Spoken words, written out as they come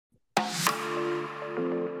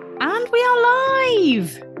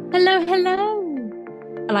Eve. Hello,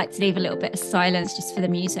 hello. I like to leave a little bit of silence just for the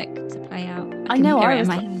music to play out. I I can know. hear I it in was,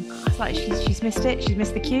 my I head. was like, she's missed it. She's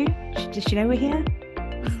missed the cue. Does she know we're here?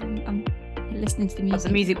 I'm listening to the Oh, the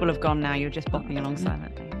music. music will have gone now. You're just bopping along No.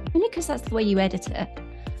 silently. Only because that's the way you edit it.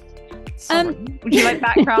 Sorry. Would you like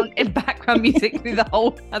background music through the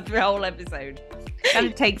whole episode? Kind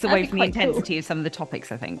of takes away from the intensity of some of the topics,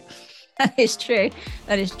 I think. That is true.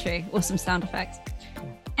 That is true. Awesome sound effects.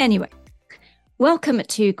 Anyway, welcome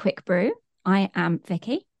to Quick Brew. I am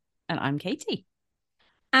Vicky. And I'm Katie.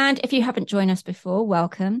 And if you haven't joined us before,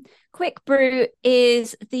 welcome. Quick Brew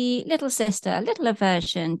is the little sister, littler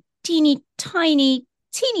version, teeny tiny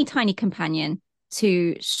companion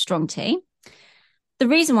to Strong Tea. The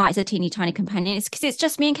reason why it's a teeny tiny companion is because it's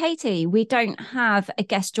just me and Katie. We don't have a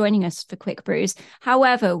guest joining us for Quick Brews.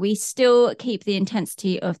 However, we still keep the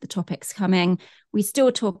intensity of the topics coming. We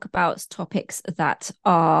still talk about topics that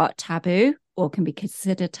are taboo or can be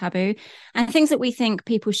considered taboo, and things that we think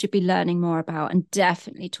people should be learning more about and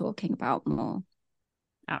definitely talking about more.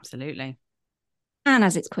 Absolutely. And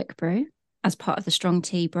as it's Quick Brew, as part of the Strong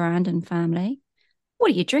Tea brand and family,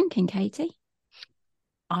 what are you drinking, Katie?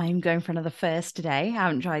 I'm going for another first today. I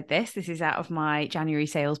haven't tried this. This is out of my January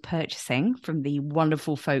sales purchasing from the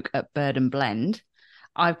wonderful folk at Bird and Blend.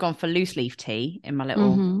 I've gone for loose leaf tea in my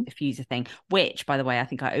little diffuser thing, which, by the way, I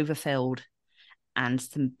think I overfilled and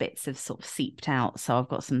some bits have sort of seeped out. So I've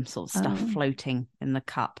got some sort of stuff floating in the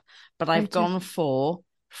cup. But I've gone for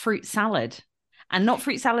fruit salad. And not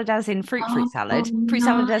fruit salad as in fruit salad. Fruit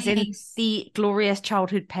salad as in the glorious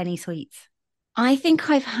childhood penny sweets. I think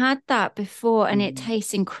I've had that before and it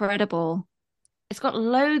tastes incredible. It's got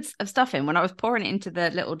loads of stuff in. When I was pouring it into the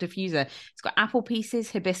little diffuser, it's got apple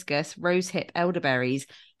pieces, hibiscus, rosehip, elderberries,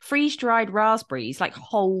 freeze-dried raspberries, like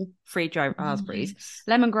whole freeze-dried raspberries,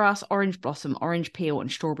 lemongrass, orange blossom, orange peel,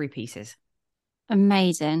 and strawberry pieces.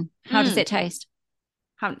 Amazing. How does it taste?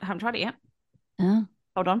 Haven't tried it yet. Oh.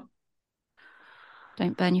 Hold on.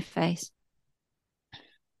 Don't burn your face.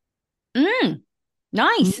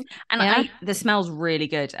 Nice. And the smell's really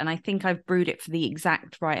good. And I think I've brewed it for the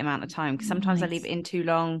exact right amount of time. Because sometimes I leave it in too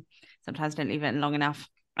long. Sometimes I don't leave it in long enough.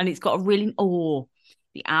 And it's got a really,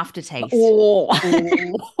 the aftertaste.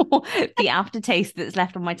 The aftertaste that's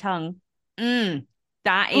left on my tongue.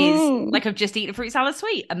 That is like I've just eaten a fruit salad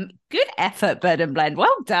sweet. Good effort, Bird and Blend.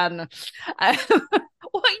 Well done. What are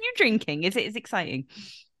you drinking? Is it exciting?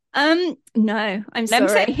 No, I'm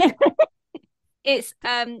sorry. It's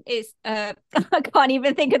I can't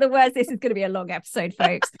even think of the words. This is going to be a long episode,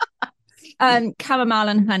 folks. Chamomile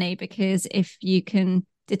and honey, because if you can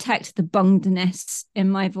detect the bungedness in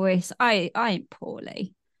my voice, I am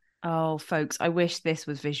poorly. Oh, folks, I wish this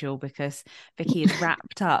was visual because Vicky is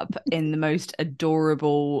wrapped up in the most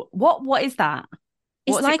adorable. What is that?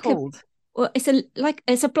 What's it called? It's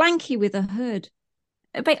a blankie with a hood.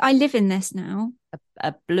 But I live in this now.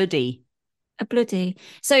 A bloody.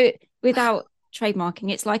 So without trademarking,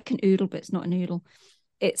 it's like an oodle, but it's not an oodle.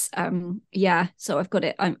 It's so I've got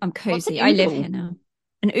it. I'm cozy. I live here now.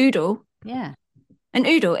 An oodle? Yeah. An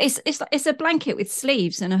oodle. It's a blanket with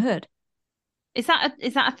sleeves and a hood. Is that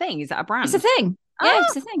a thing? Is that a brand? It's a thing. Yeah,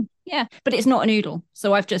 it's a thing. Yeah. But it's not an oodle.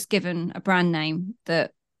 So I've just given a brand name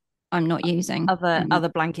that I'm not using. Other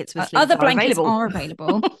blankets with sleeves. Other blankets are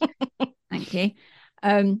available. Thank you.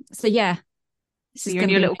 So yeah. So you're in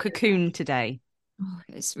your little cocoon today. Oh,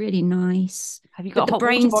 it's really nice. Have you got a hot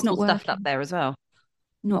water bottle stuffed up there as well?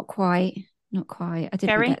 Not quite. I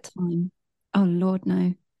didn't get time. Oh Lord,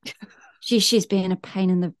 no. She's being a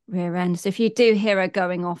pain in the rear end. So if you do hear her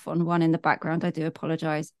going off on one in the background, I do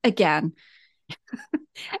apologize again.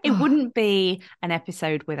 It wouldn't be an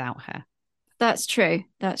episode without her. That's true.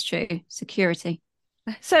 Security.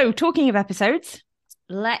 So talking of episodes,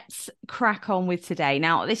 let's crack on with today.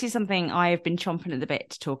 Now, this is something I have been chomping at the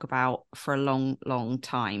bit to talk about for a long, long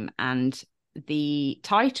time. And the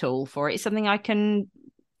title for it is something I can't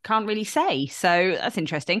really say. So that's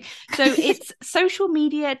interesting. So it's social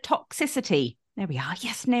media toxicity. There we are.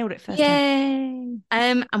 Yes, nailed it first. Yay.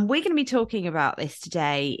 And we're going to be talking about this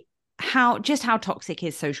today. How toxic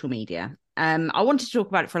is social media? I wanted to talk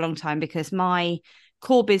about it for a long time because my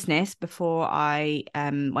core business before I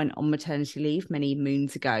went on maternity leave many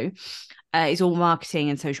moons ago is all marketing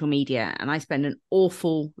and social media. And I spend an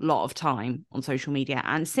awful lot of time on social media.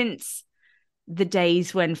 And since the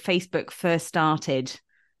days when Facebook first started,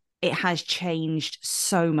 it has changed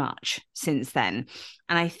so much since then.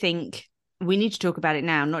 And I think we need to talk about it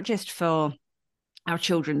now, not just for our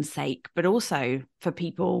children's sake, but also for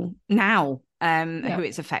people now who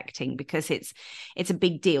it's affecting, because it's a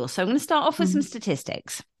big deal. So I'm going to start off with some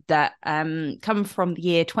statistics that come from the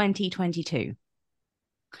year 2022.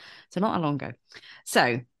 So not that long ago.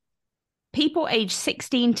 So people aged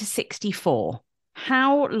 16 to 64,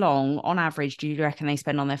 how long on average do you reckon they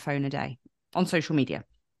spend on their phone a day on social media?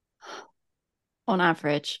 On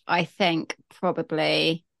average, I think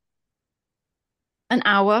probably an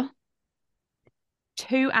hour.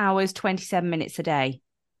 2 hours, 27 minutes a day.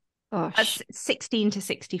 Gosh. That's 16 to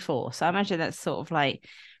 64. So I imagine that's sort of like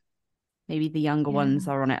maybe the younger ones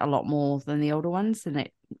are on it a lot more than the older ones, and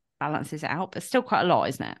it balances it out, but still quite a lot,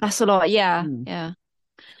 isn't it? That's a lot. Yeah. Yeah.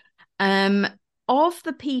 Of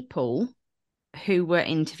the people who were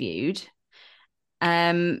interviewed,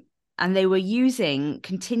 and they were using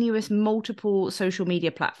continuous multiple social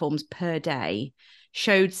media platforms per day,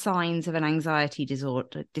 showed signs of an anxiety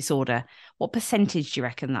disorder. What percentage do you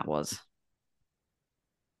reckon that was?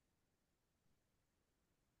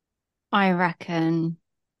 I reckon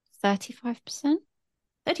 35%.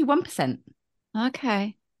 31%.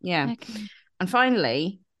 Okay. Yeah. Okay. And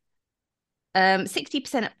finally,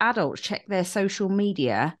 60% of adults check their social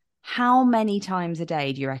media. How many times a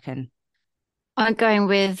day do you reckon? I'm going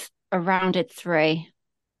with a rounded 3.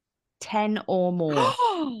 10 or more.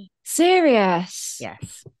 Serious?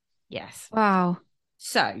 Yes. Yes. Wow.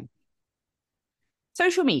 So,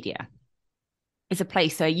 social media is a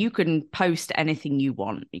place where you can post anything you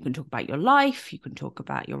want. You can talk about your life, you can talk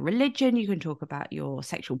about your religion, you can talk about your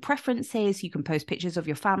sexual preferences, you can post pictures of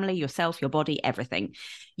your family, yourself, your body, everything.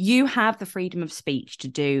 You have the freedom of speech to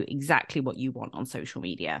do exactly what you want on social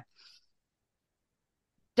media.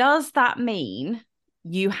 Does that mean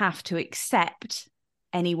you have to accept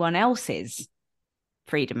anyone else's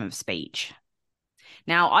freedom of speech?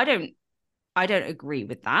 Now, I don't agree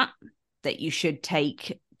with that you should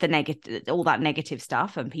take the negative, all that negative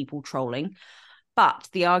stuff and people trolling. But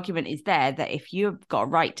the argument is there that if you've got a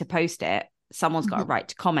right to post it, someone's got a right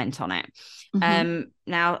to comment on it.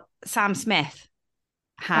 Now, Sam Smith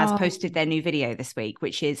has posted their new video this week,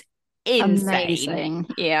 which is insane. Amazing.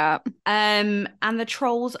 Yeah. And the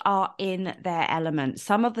trolls are in their element.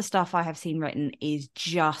 Some of the stuff I have seen written is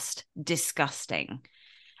just disgusting.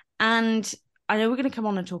 And I know we're going to come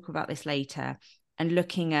on and talk about this later, and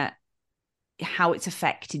looking at how it's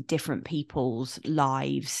affected different people's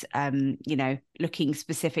lives, looking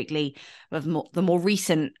specifically of the more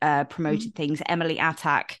recent promoted things. Emily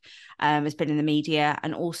Attack has been in the media,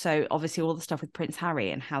 and also obviously all the stuff with Prince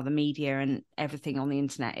Harry and how the media and everything on the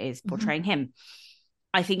internet is portraying him.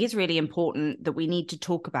 I think it's really important that we need to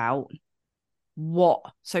talk about what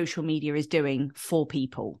social media is doing for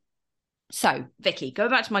people. So, Vicky, go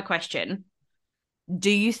back to my question.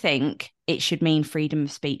 Do you think it should mean freedom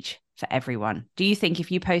of speech for everyone? Do you think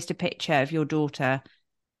if you post a picture of your daughter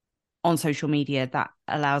on social media, that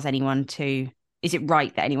allows anyone to, is it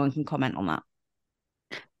right that anyone can comment on that?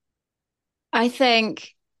 I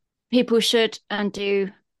think people should and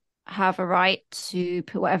do have a right to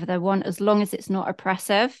put whatever they want, as long as it's not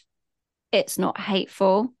oppressive, it's not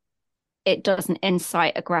hateful, it doesn't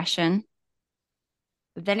incite aggression.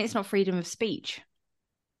 But then it's not freedom of speech.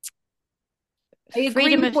 I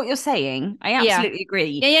agree with what you're saying. I absolutely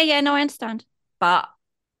agree. Yeah. No, I understand. But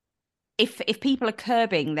if people are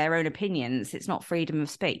curbing their own opinions, it's not freedom of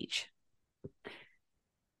speech.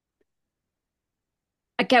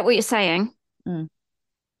 I get what you're saying. You've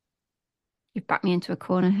backed me into a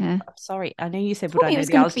corner here. I'm sorry. I know you said, would I know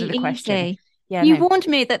the answer to the question? Easy. Yeah, you warned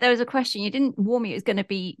me that there was a question. You didn't warn me it was going to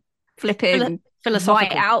be flipping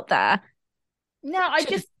philosophical right out there. No,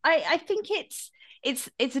 I think it's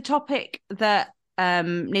a topic that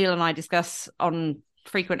Neil and I discuss on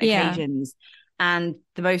frequent occasions, and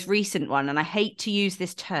the most recent one, and I hate to use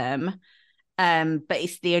this term, but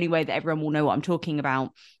it's the only way that everyone will know what I'm talking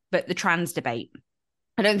about, but the trans debate.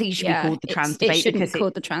 I don't think it should be called the trans debate. It shouldn't be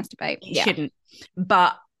called the trans debate. It shouldn't.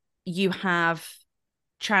 But you have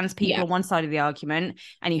trans people on one side of the argument,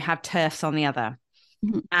 and you have TERFs on the other.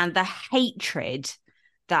 And the hatred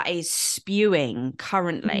that is spewing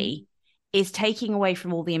currently is taking away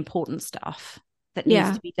from all the important stuff that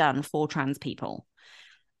needs to be done for trans people.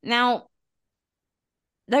 Now,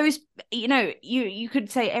 there is, you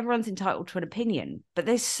could say everyone's entitled to an opinion, but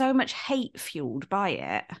there's so much hate fueled by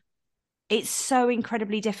it. It's so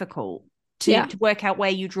incredibly difficult to work out where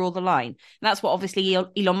you draw the line. And that's what obviously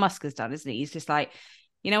Elon Musk has done, isn't he? He's just like,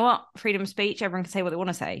 you know what? Freedom of speech, everyone can say what they want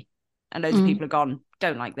to say. And loads of people have gone,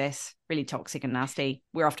 don't like this, really toxic and nasty.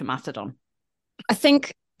 We're off to Mastodon. I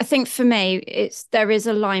think for me, there is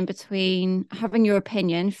a line between having your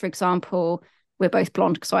opinion. For example, we're both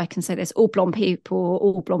blonde, so I can say this: all blonde people,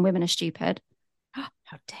 all blonde women are stupid. How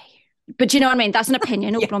dare you? But do you know what I mean? That's an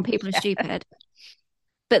opinion. All blonde people are stupid.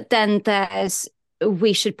 But then there's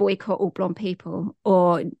we should boycott all blonde people,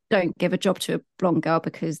 or don't give a job to a blonde girl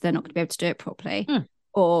because they're not going to be able to do it properly,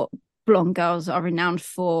 or blonde girls are renowned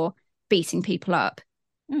for beating people up,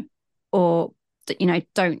 or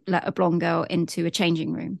don't let a blonde girl into a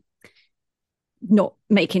changing room. Not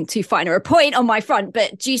making too finer a point on my front,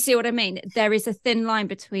 but do you see what I mean? There is a thin line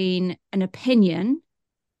between an opinion,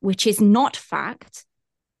 which is not fact.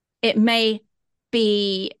 It may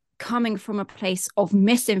be coming from a place of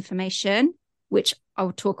misinformation, which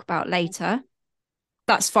I'll talk about later.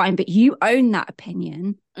 That's fine, but you own that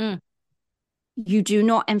opinion. You do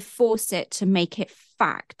not enforce it to make it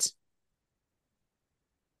fact.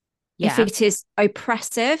 If it is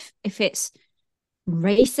oppressive, if it's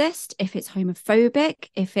racist, if it's homophobic,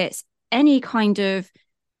 if it's any kind of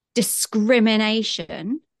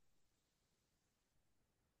discrimination,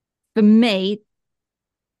 for me,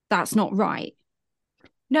 that's not right.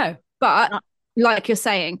 No. But like you're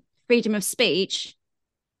saying, freedom of speech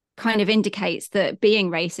kind of indicates that being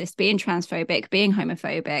racist, being transphobic, being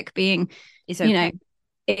homophobic, being, it's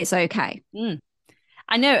okay.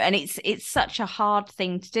 I know. And it's such a hard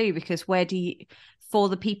thing to do, because for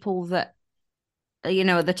the people that,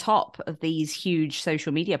 at the top of these huge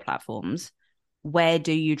social media platforms, where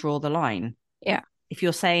do you draw the line? Yeah. If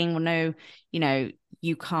you're saying, well, no,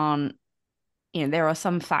 you can't, there are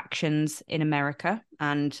some factions in America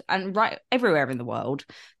and right everywhere in the world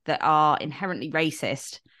that are inherently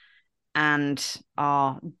racist and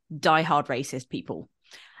are diehard racist people.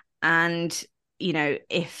 And,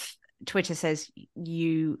 if Twitter says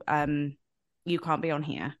you can't be on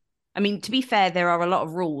here. I mean, to be fair, there are a lot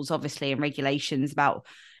of rules, obviously, and regulations about,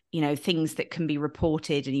 things that can be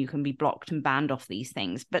reported, and you can be blocked and banned off these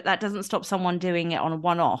things. But that doesn't stop someone doing it on a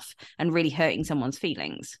one-off and really hurting someone's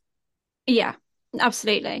feelings. Yeah,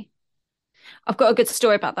 absolutely. I've got a good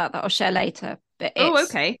story about that I'll share later. But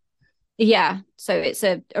okay. Yeah. So it's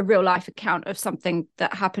a real life account of something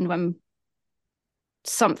that happened when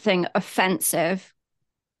something offensive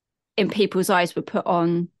in people's eyes were put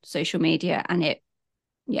on social media, and it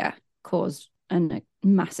caused a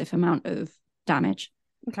massive amount of damage.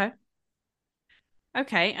 Okay.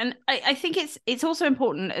 And I think it's also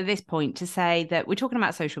important at this point to say that we're talking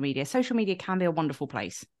about social media. Social media can be a wonderful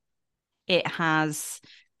place. It has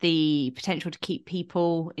the potential to keep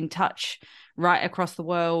people in touch right across the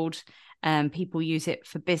world. People use it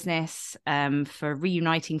for business, for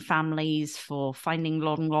reuniting families, for finding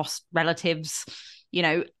long lost relatives.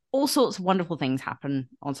 All sorts of wonderful things happen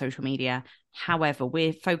on social media. However,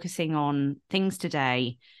 we're focusing on things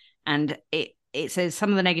today, and it says some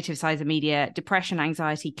of the negative sides of media: depression,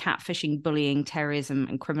 anxiety, catfishing, bullying, terrorism,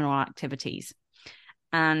 and criminal activities.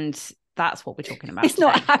 And that's what we're talking about. It's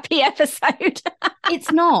not a happy episode.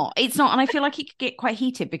 It's not. And I feel like it could get quite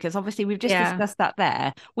heated, because obviously we've just discussed that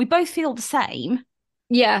there. We both feel the same.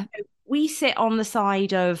 Yeah. We sit on the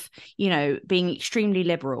side of, being extremely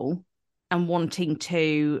liberal and wanting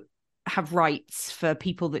to have rights for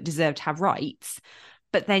people that deserve to have rights.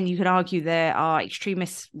 But then you can argue there are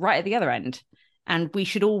extremists right at the other end, and we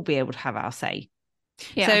should all be able to have our say.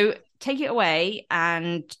 Yeah. So take it away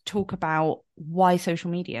and talk about why social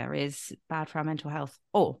media is bad for our mental health,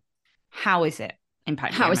 or how is it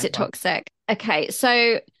impacting? How is it toxic? Okay,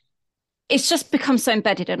 so it's just become so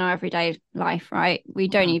embedded in our everyday life, right? We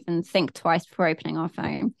don't even think twice before opening our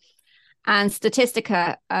phone. And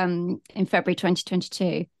Statistica in February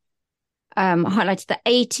 2022 highlighted that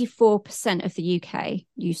 84% of the UK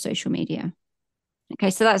use social media.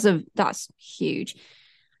 Okay, so that's huge.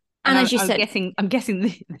 And as you said, I'm guessing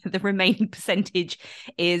the remaining percentage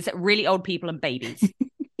is really old people and babies.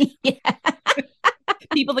 Yeah.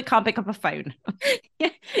 People that can't pick up a phone. Yeah.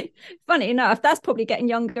 Funny enough, that's probably getting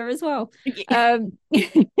younger as well. Yeah.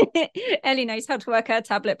 Ellie knows how to work her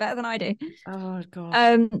tablet better than I do. Oh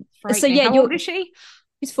god. So yeah, how old is she?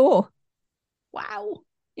 She's 4. Wow.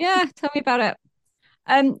 Yeah, tell me about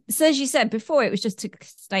it. So as you said before, it was just to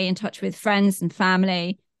stay in touch with friends and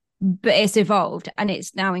family, but it's evolved, and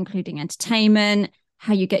it's now including entertainment,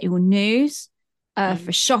 how you get your news,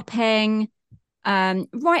 for shopping,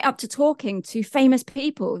 right up to talking to famous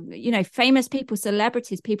people, famous people,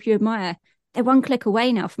 celebrities, people you admire. They're one click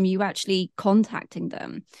away now from you actually contacting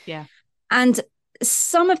them. Yeah. And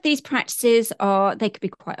some of these practices they could be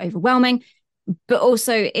quite overwhelming, but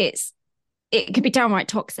also it could be downright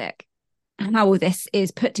toxic, and how all this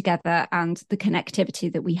is put together and the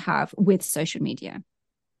connectivity that we have with social media.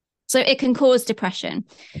 So it can cause depression.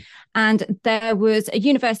 And there was a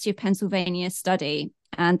University of Pennsylvania study,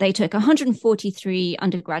 and they took 143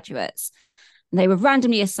 undergraduates. And they were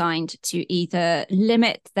randomly assigned to either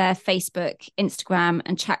limit their Facebook, Instagram,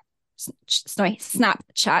 and chat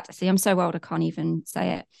Snapchat. See, I'm so old, I can't even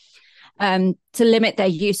say it. To limit their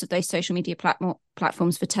use of those social media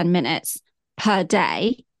platforms for 10 minutes per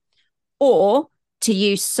day, or to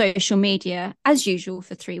use social media as usual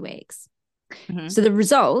for 3 weeks. Mm-hmm. So the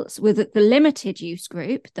results were that the limited use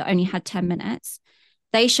group that only had 10 minutes,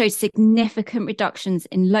 they showed significant reductions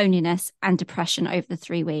in loneliness and depression over the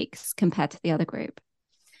 3 weeks compared to the other group.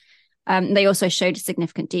 They also showed a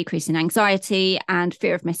significant decrease in anxiety and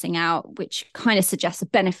fear of missing out, which kind of suggests a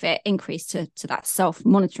benefit increase to that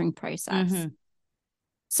self-monitoring process. Mm-hmm.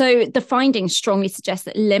 So the findings strongly suggest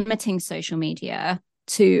that limiting social media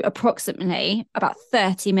to approximately about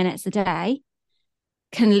 30 minutes a day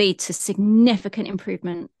can lead to significant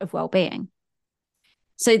improvement of well-being.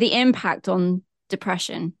 So the impact on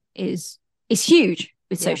depression is huge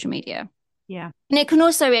with social media. Yeah. And it can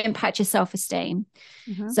also impact your self-esteem.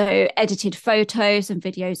 Mm-hmm. So edited photos and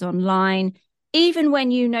videos online, even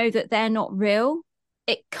when you know that they're not real,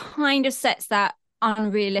 it kind of sets that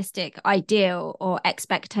unrealistic ideal or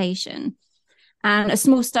expectation. And a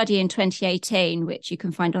small study in 2018, which you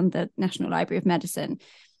can find on the National Library of Medicine,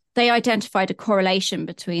 they identified a correlation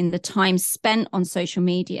between the time spent on social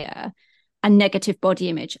media and negative body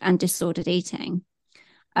image and disordered eating.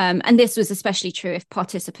 And this was especially true if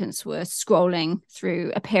participants were scrolling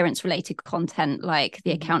through appearance-related content, like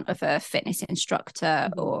the account of a fitness instructor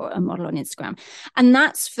or a model on Instagram. And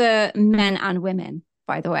that's for men and women,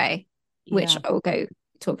 by the way, which I will go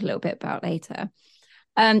talk a little bit about later.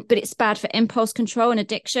 But it's bad for impulse control and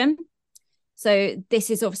addiction. So this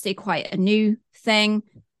is obviously quite a new thing.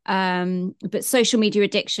 But social media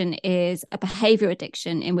addiction is a behavior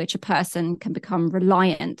addiction in which a person can become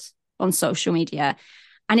reliant on social media.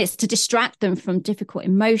 And it's to distract them from difficult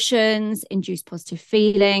emotions, induce positive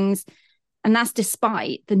feelings. And that's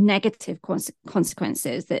despite the negative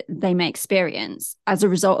consequences that they may experience as a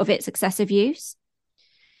result of its excessive use.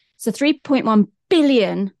 So 3.1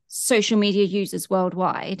 billion social media users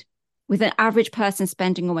worldwide, with an average person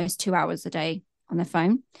spending almost 2 hours a day on their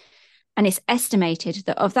phone. And it's estimated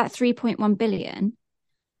that of that 3.1 billion,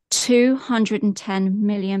 210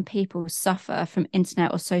 million people suffer from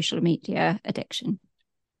internet or social media addiction.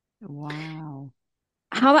 Wow.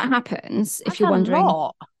 How that happens, That's if you're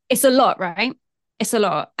wondering, it's a lot, right? It's a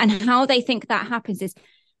lot. And how they think that happens is,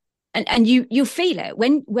 and you feel it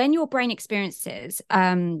when your brain experiences,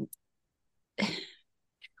 when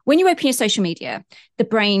you open your social media, the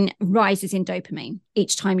brain rises in dopamine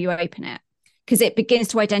each time you open it, because it begins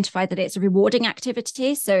to identify that it's a rewarding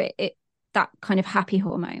activity. So it that kind of happy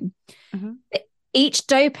hormone. Mm-hmm. Each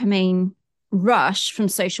dopamine rush from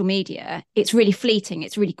social media, it's really fleeting,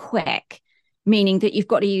 it's really quick, meaning that you've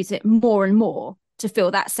got to use it more and more to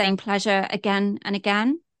feel that same pleasure again and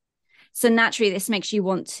again. So naturally, this makes you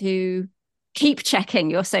want to keep checking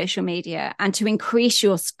your social media and to increase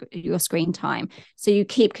your screen time. So you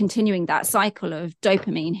keep continuing that cycle of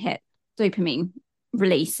dopamine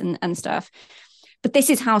release and stuff. But this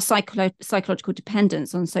is how psychological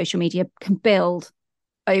dependence on social media can build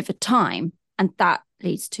over time, and that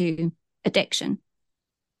leads to addiction.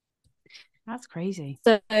 That's crazy.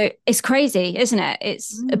 So it's crazy, isn't it?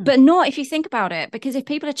 It's but not if you think about it, because if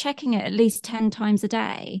people are checking it at least 10 times a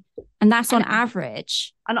day, and that's on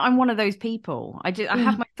average. And I'm one of those people. I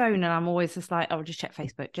have my phone and I'm always just like, oh, just check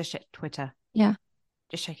Facebook, just check Twitter. Yeah.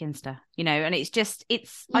 Just check Insta, and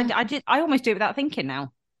I almost do it without thinking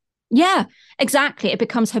now. Yeah, exactly. It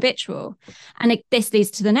becomes habitual. And this leads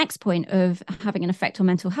to the next point of having an effect on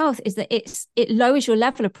mental health, is that it lowers your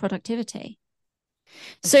level of productivity.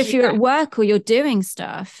 So if you're at work or you're doing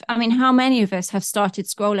stuff, I mean, how many of us have started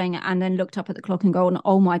scrolling and then looked up at the clock and gone,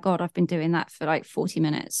 oh my God, I've been doing that for like 40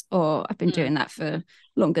 minutes, or I've been doing that for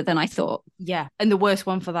longer than I thought. Yeah. And the worst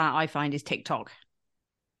one for that, I find, is TikTok.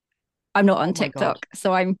 I'm not on TikTok,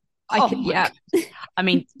 so I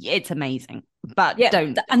mean, it's amazing, but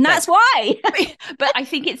that's why. But I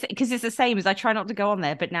think it's because it's the same as I try not to go on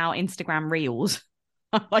there, but now Instagram Reels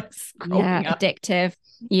are like scrolling up. Addictive.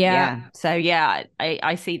 Yeah. So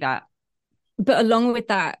I see that. But along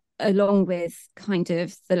with kind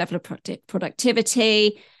of the level of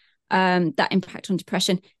productivity, that impact on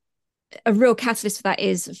depression, a real catalyst for that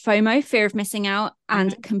is FOMO, fear of missing out,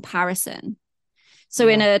 and comparison. So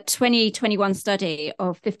in a 2021 study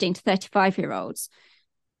of 15 to 35-year-olds,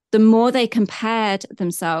 the more they compared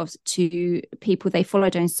themselves to people they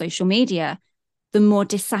followed on social media, the more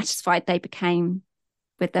dissatisfied they became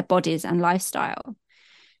with their bodies and lifestyle.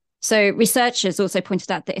 So researchers also pointed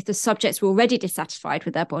out that if the subjects were already dissatisfied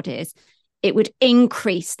with their bodies, it would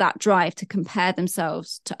increase that drive to compare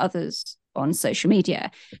themselves to others on social media.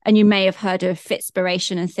 And you may have heard of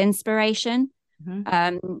fitspiration and thinspiration.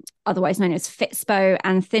 otherwise known as Fitspo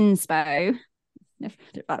and Thinspo. Never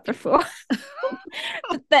heard of that before.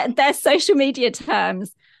 They're social media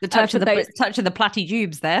terms. The touch of the platy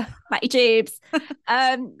jubes there. Platy jubes.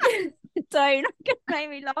 Don't make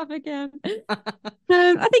me laugh again.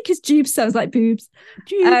 I think his jubes sounds like boobs.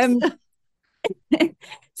 Jubes.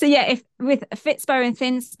 So yeah, if with Fitspo and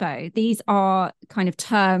Thinspo, these are kind of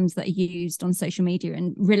terms that are used on social media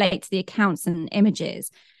and relate to the accounts and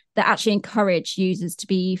images that actually encourage users to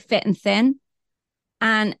be fit and thin.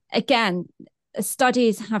 And again,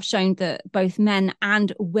 studies have shown that both men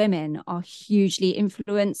and women are hugely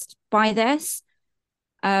influenced by this.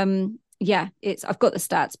 I've got the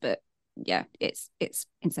stats, but yeah, it's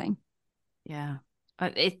insane. Yeah.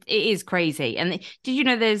 It is crazy. And did you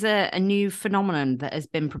know there's a new phenomenon that has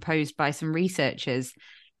been proposed by some researchers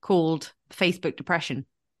called Facebook depression?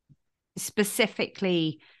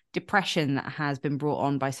 Specifically, depression that has been brought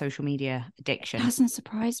on by social media addiction. It doesn't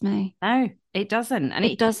surprise me. No, it doesn't. And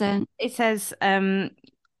it doesn't. It says Facebook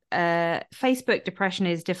depression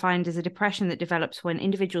is defined as a depression that develops when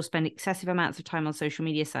individuals spend excessive amounts of time on social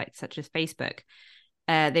media sites such as Facebook.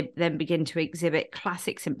 They then begin to exhibit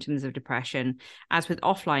classic symptoms of depression. As with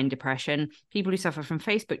offline depression, people who suffer from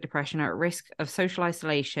Facebook depression are at risk of social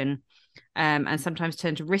isolation, and sometimes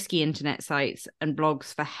turn to risky internet sites and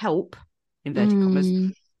blogs for help, inverted commas,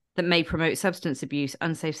 that may promote substance abuse,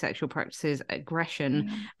 unsafe sexual practices,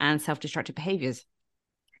 aggression, and self-destructive behaviors.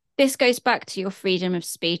 This goes back to your freedom of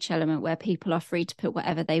speech element, where people are free to put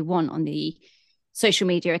whatever they want on the social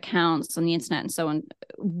media accounts, on the internet and so on,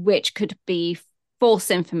 which could be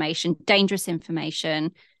false information, dangerous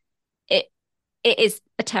information. It is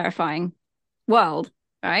a terrifying world,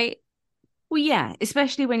 right? Well, yeah,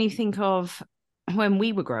 especially when you think of when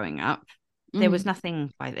we were growing up, there was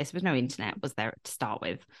nothing like this. There was no internet, was there, to start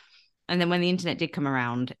with? And then when the internet did come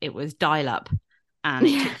around, it was dial-up, and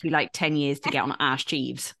it took you like 10 years to get on Ash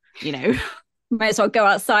Jeeves, you know. Might as well go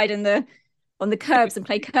outside on the curbs and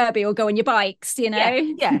play Kirby, or go on your bikes, you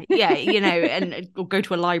know. Yeah, you know, and or go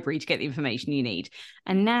to a library to get the information you need.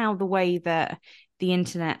 And now the way that the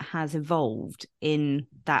internet has evolved in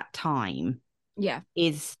that time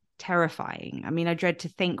is terrifying. I mean, I dread to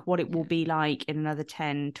think what it will be like in another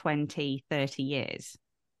 10, 20, 30 years.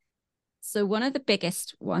 So one of the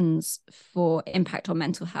biggest ones for impact on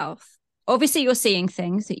mental health, obviously you're seeing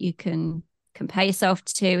things that you can compare yourself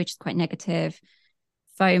to, which is quite negative,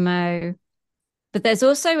 FOMO. But there's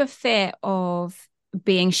also a fear of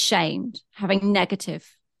being shamed, having negative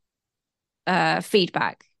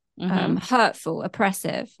feedback, hurtful,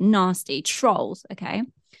 oppressive, nasty, trolls. Okay.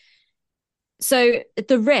 So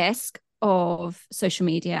the risk of social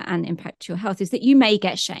media and impact to your health is that you may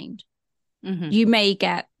get shamed. You may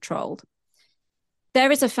get trolled.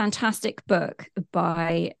 There is a fantastic book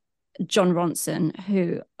by Jon Ronson,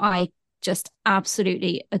 who I just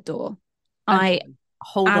absolutely adore.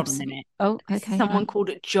 Hold on a minute. Oh, okay. Someone called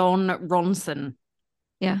it Jon Ronson.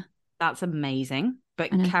 Yeah. That's amazing.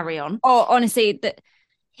 But carry on. Oh, honestly,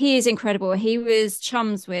 he is incredible. He was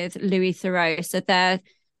chums with Louis Theroux. So they're,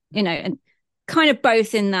 you know, and kind of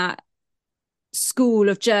both in that school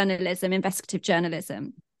of journalism, investigative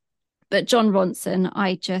journalism. But Jon Ronson,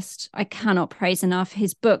 I cannot praise enough.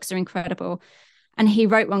 His books are incredible. And he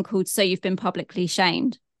wrote one called So You've Been Publicly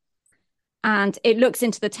Shamed. And it looks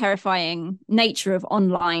into the terrifying nature of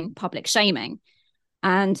online public shaming.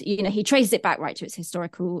 And, you know, he traces it back right to its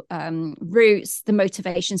historical roots, the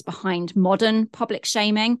motivations behind modern public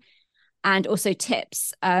shaming, and also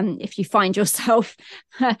tips if you find yourself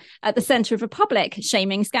at the center of a public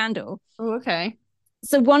shaming scandal. Oh, okay.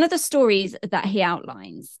 So one of the stories that he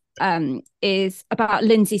outlines is about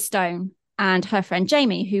Lindsay Stone and her friend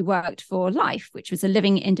Jamie, who worked for Life, which was a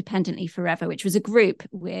Living Independently Forever, which was a group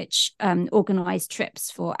which organized trips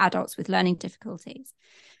for adults with learning difficulties.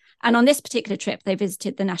 And on this particular trip, they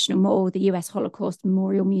visited the National Mall, the US Holocaust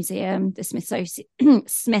Memorial Museum, the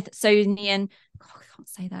Smithsonian, I can't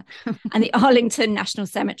say that, and the Arlington National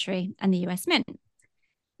Cemetery and the US Mint.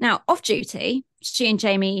 Now, off duty, she and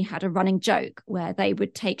Jamie had a running joke where they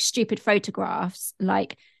would take stupid photographs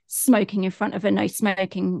like smoking in front of a no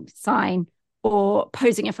smoking sign or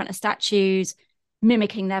posing in front of statues,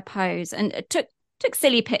 mimicking their pose, and took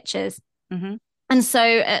silly pictures. And so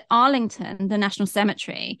at Arlington, the National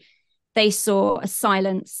Cemetery, they saw a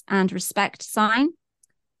silence and respect sign.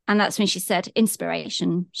 And that's when she said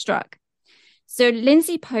inspiration struck. So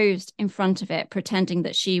Lindsay posed in front of it, pretending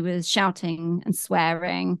that she was shouting and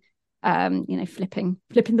swearing, flipping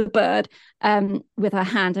the bird with her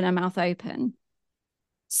hand and her mouth open.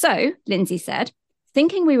 So Lindsay said,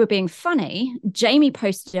 Thinking we were being funny, Jamie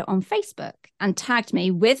posted it on Facebook and tagged me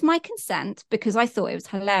with my consent because I thought it was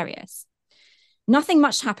hilarious. Nothing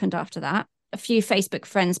much happened after that. A few Facebook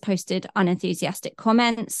friends posted unenthusiastic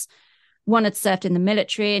comments. One had served in the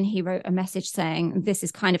military and he wrote a message saying, "This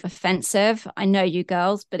is kind of offensive. I know you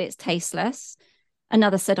girls, but it's tasteless."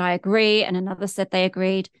 Another said, "I agree." And another said they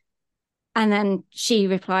agreed. And then she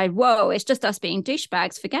replied, "Whoa, it's just us being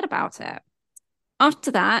douchebags. Forget about it."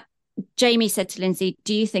 After that, Jamie said to Lindsay,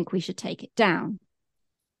 "Do you think we should take it down?"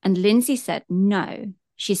 And Lindsay said, "No."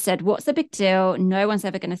 She said, "What's the big deal? No one's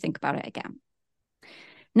ever going to think about it again."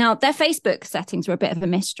 Now, their Facebook settings were a bit of a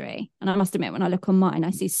mystery. And I must admit, when I look on mine,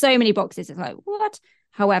 I see so many boxes. It's like, what?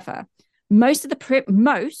 However, most of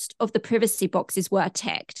the privacy boxes were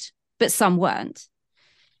ticked, but some weren't.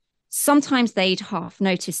 Sometimes they'd half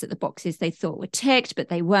notice that the boxes they thought were ticked, but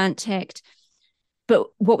they weren't ticked. But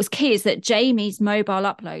what was key is that Jamie's mobile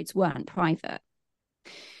uploads weren't private.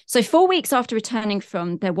 So 4 weeks after returning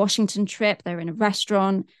from their Washington trip, they were in a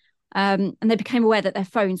restaurant, and they became aware that their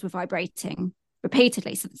phones were vibrating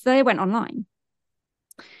repeatedly. So they went online.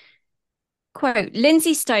 Quote,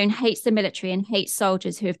 "Lindsay Stone hates the military and hates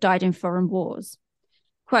soldiers who have died in foreign wars."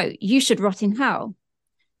 Quote, "You should rot in hell."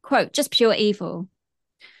 Quote, "Just pure evil."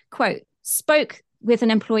 Quote, "Spoke with an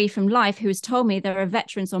employee from Life who has told me there are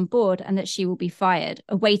veterans on board and that she will be fired,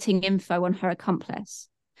 awaiting info on her accomplice."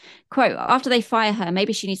 Quote, "After they fire her,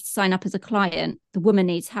 maybe she needs to sign up as a client. The woman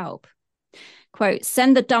needs help." Quote,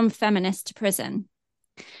 "Send the dumb feminist to prison."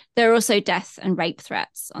 There are also death and rape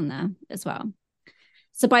threats on there as well.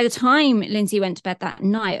 So by the time Lindsay went to bed that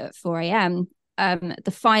night at 4 a.m.,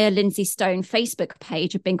 the Fire Lindsay Stone Facebook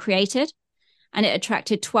page had been created and it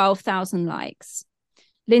attracted 12,000 likes.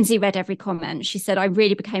 Lindsay read every comment. She said, "I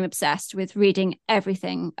really became obsessed with reading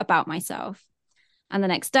everything about myself." And the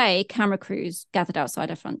next day, camera crews gathered outside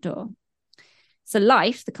her front door. So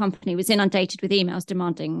Life, the company, was inundated with emails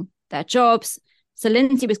demanding their jobs. So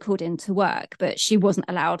Lindsay was called in to work, but she wasn't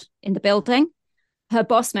allowed in the building. Her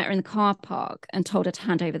boss met her in the car park and told her to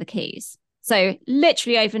hand over the keys. So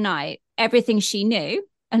literally overnight, everything she knew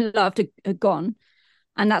and loved had gone.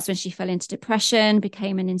 And that's when she fell into depression,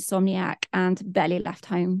 became an insomniac, and barely left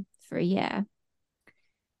home for a year.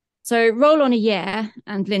 So roll on a year,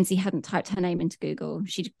 and Lindsay hadn't typed her name into Google.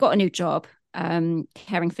 She'd got a new job,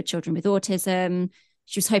 caring for children with autism.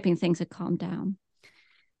 She was hoping things had calmed down.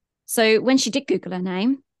 So when she did Google her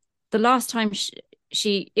name, the last time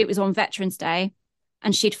it was on Veterans Day,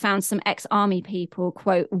 and she'd found some ex-army people,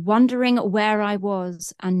 quote, "wondering where I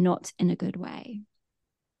was and not in a good way."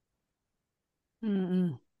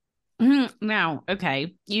 Now,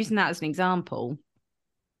 okay, using that as an example,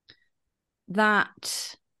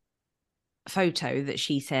 that photo that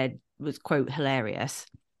she said was, quote, "hilarious."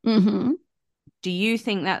 Mm-hmm. Do you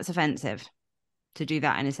think that's offensive to do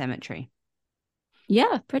that in a cemetery?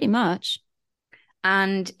 Yeah, pretty much.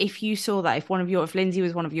 And if you saw that, if Lindsay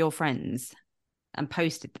was one of your friends and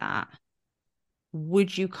posted that,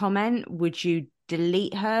 would you comment? Would you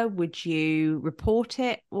delete her? Would you report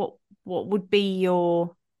it? What would be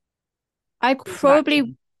your I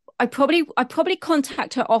probably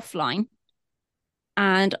contact her offline,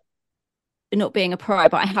 and not being a pro,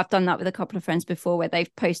 but I have done that with a couple of friends before where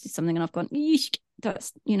they've posted something and I've gone,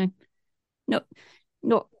 that's, not,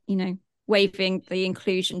 waving the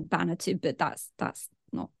inclusion banner to, but that's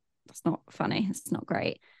not funny. It's not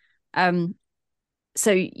great.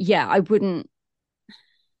 So yeah, I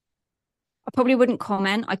probably wouldn't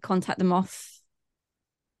comment. I'd contact them off,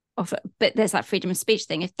 but there's that freedom of speech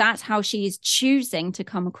thing. If that's how she is choosing to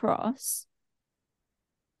come across.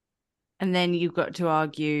 And then you've got to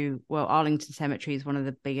argue, well, Arlington Cemetery is one of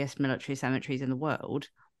the biggest military cemeteries in the world.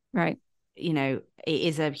 Right. It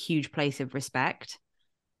is a huge place of respect.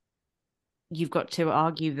 You've got to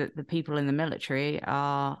argue that the people in the military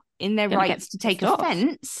are in their rights to take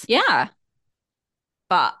offense. Yeah.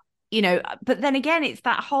 But, but then again, it's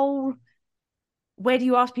that whole, where do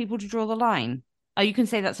you ask people to draw the line? Oh, you can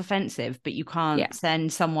say that's offensive, but you can't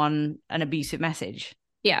send someone an abusive message.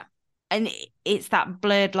 Yeah. And it's that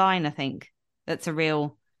blurred line, I think, it's a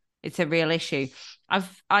real issue.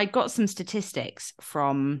 I got some statistics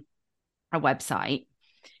from a website,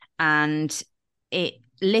 and it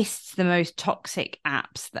lists the most toxic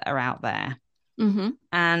apps that are out there. Mm-hmm.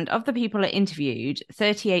 And of the people it interviewed,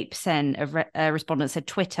 38% of respondents said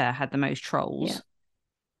Twitter had the most trolls,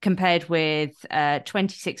 compared with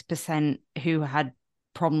 26% who had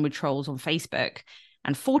problem with trolls on Facebook,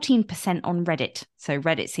 and 14% on Reddit. So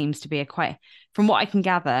Reddit seems to be from what I can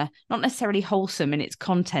gather, not necessarily wholesome in its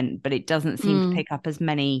content, but it doesn't seem to pick up as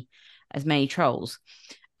many trolls.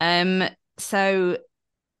 So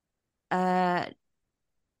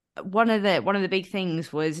one of the big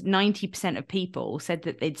things was 90% of people said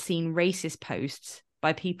that they'd seen racist posts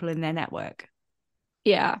by people in their network.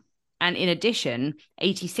 Yeah. And in addition,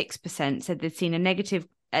 86% said they'd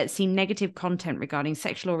seen negative content regarding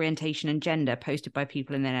sexual orientation and gender posted by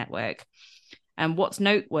people in their network. And what's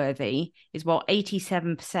noteworthy is while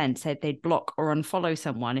 87% said they'd block or unfollow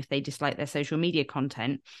someone if they dislike their social media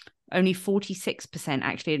content, only 46%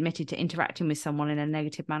 actually admitted to interacting with someone in a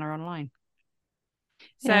negative manner online.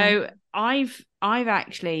 So Yeah. I've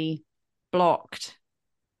actually blocked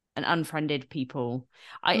and unfriended people.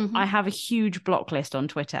 I have a huge block list on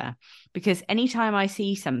Twitter because anytime I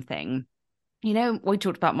see something, we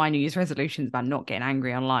talked about my New Year's resolutions about not getting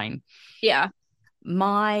angry online. Yeah.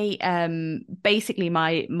 My basically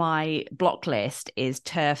my block list is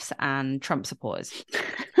TERFs and Trump supporters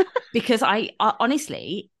because I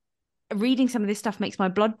honestly, reading some of this stuff makes my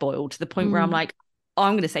blood boil to the point where I'm like, oh,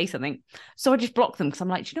 I'm going to say something. So I just block them because I'm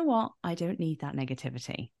like, do you know what? I don't need that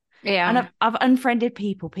negativity. Yeah. And I've unfriended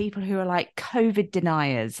people who are like COVID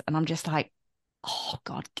deniers. And I'm just like, oh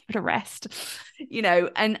God, give it a rest.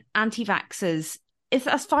 And anti-vaxxers,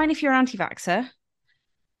 that's fine if you're an anti-vaxxer,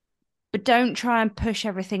 but don't try and push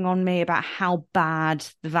everything on me about how bad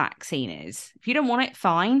the vaccine is. If you don't want it,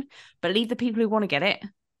 fine, but leave the people who want to get it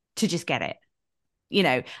to just get it.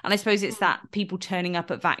 And I suppose it's that people turning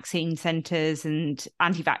up at vaccine centres and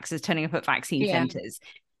anti-vaxxers turning up at vaccine centres.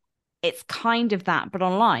 It's kind of that, but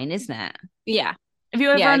online, isn't it? Yeah. Have you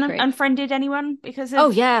ever unfriended anyone because of... Oh,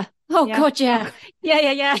 yeah. Oh, yeah. God, yeah.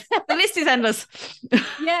 Yeah. The list is endless.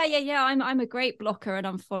 Yeah. I'm a great blocker and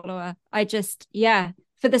unfollower. I just,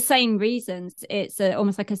 for the same reasons. It's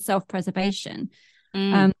almost like a self-preservation.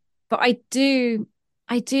 But I do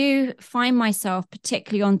find myself,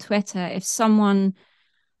 particularly on Twitter, if someone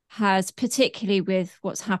has, particularly with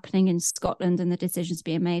what's happening in Scotland and the decisions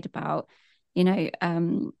being made about,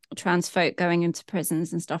 trans folk going into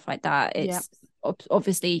prisons and stuff like that, it's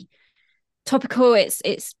obviously topical.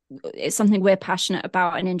 It's something we're passionate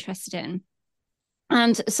about and interested in.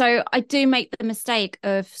 And so I do make the mistake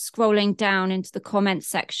of scrolling down into the comments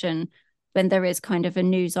section when there is kind of a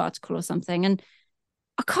news article or something, and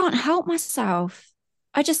I can't help myself.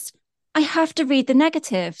 I have to read the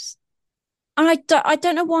negatives. And I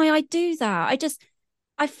don't know why I do that.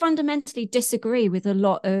 I fundamentally disagree with a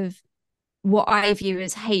lot of what I view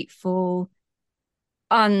as hateful,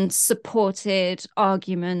 unsupported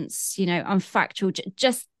arguments, unfactual,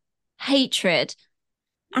 just hatred.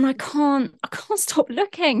 And I can't stop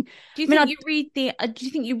looking. Do you think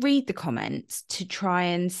you read the comments to try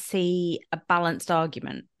and see a balanced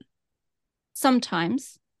argument?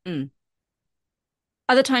 Sometimes.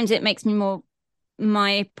 Other times it makes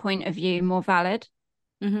my point of view more valid,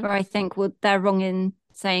 where I think, well, they're wrong in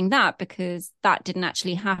saying that because that didn't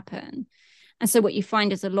actually happen. And so what you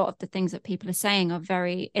find is a lot of the things that people are saying are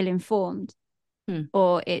very ill-informed,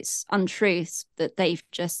 or it's untruths that they've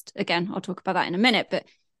just, again, I'll talk about that in a minute, but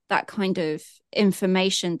that kind of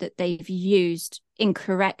information that they've used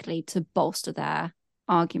incorrectly to bolster their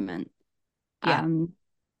argument. And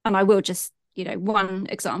I will just, one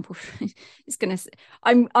example is going to,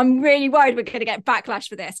 I'm really worried we're going to get backlash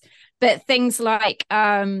for this, but things like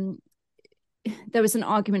there was an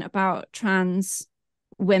argument about trans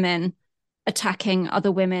women attacking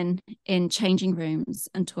other women in changing rooms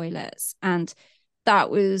and toilets, and that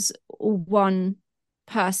was one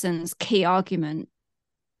person's key argument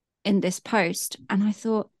in this post. And I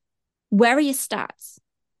thought, where are your stats?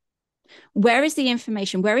 Where is the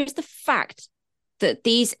information? Where is the fact that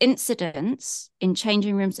these incidents in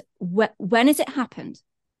changing rooms, when has it happened?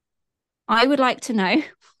 I would like to know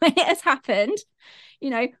when it has happened,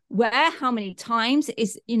 where, how many times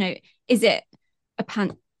is it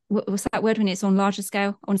a what's that word when it's on larger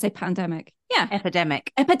scale? I want to say pandemic. Yeah.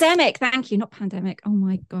 Epidemic. Thank you. Not pandemic. Oh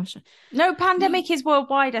my gosh. No, pandemic is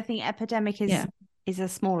worldwide. I think epidemic is a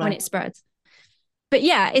smaller. When it spreads. But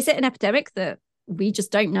yeah, is it an epidemic that we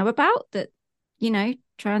just don't know about, that,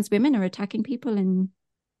 trans women are attacking people in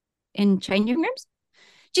changing rooms?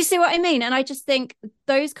 Do you see what I mean? And I just think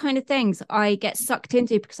those kind of things I get sucked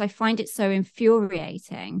into because I find it so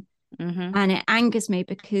infuriating. And it angers me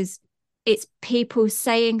because it's people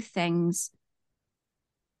saying things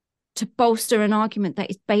to bolster an argument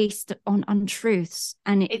that is based on untruths.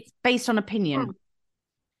 And it's based on opinion.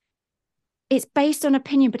 It's based on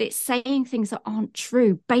opinion, but it's saying things that aren't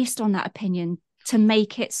true based on that opinion to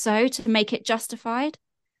make it justified.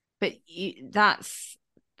 But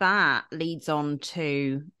that leads on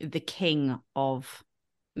to the king of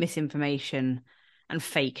misinformation and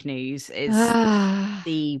fake news is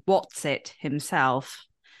the what's it himself,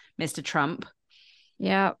 Mr. Trump.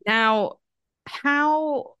 Yeah. Now,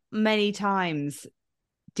 how many times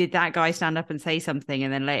did that guy stand up and say something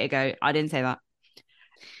and then later go, I didn't say that?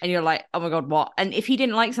 And you're like, oh my God, what? And if he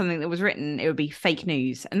didn't like something that was written, it would be fake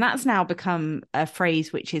news. And that's now become a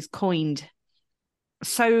phrase which is coined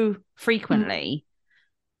so frequently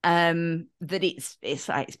that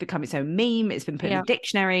it's become its own meme. It's been put in a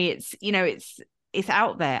dictionary. It's, you know, it's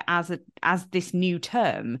out there as this new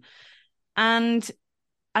term. And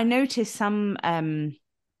I noticed some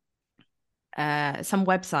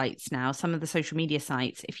websites now, some of the social media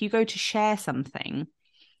sites, if you go to share something,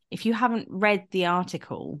 if you haven't read the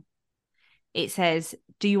article, it says,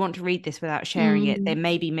 do you want to read this without sharing it? There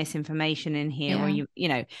may be misinformation in here, or you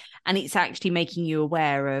know, and it's actually making you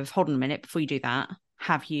aware of, hold on a minute, before you do that,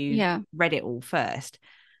 have you read it all first?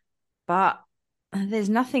 But there's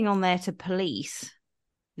nothing on there to police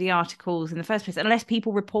the articles in the first place, unless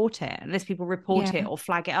people report it, it or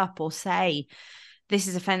flag it up or say, this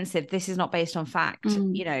is offensive, this is not based on fact,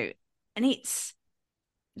 you know. And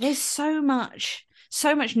there's so much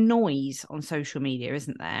noise on social media,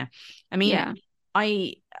 isn't there? I mean,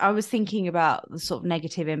 I was thinking about the sort of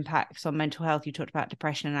negative impacts on mental health. You talked about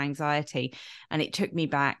depression and anxiety, and it took me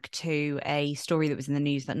back to a story that was in the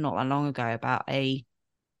news not that long ago about a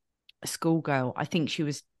schoolgirl. I think she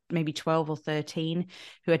was maybe 12 or 13,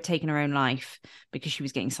 who had taken her own life because she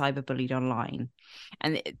was getting cyberbullied online.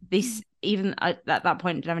 And this, even at that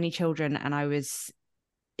point, I didn't have any children, and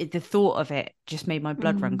the thought of it just made my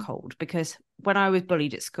blood run cold, because when I was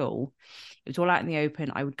bullied at school, it was all out in the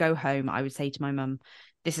open. I would go home, I would say to my mum,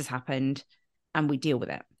 this has happened, and we deal with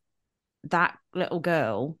it. That little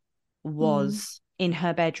girl was in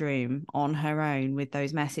her bedroom on her own with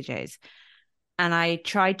those messages. And I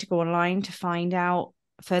tried to go online to find out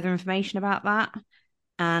further information about that.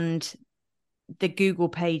 And the Google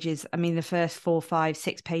pages, I mean, the first 4, 5,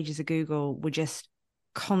 6 pages of Google were just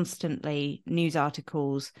constantly news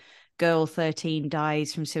articles. Girl 13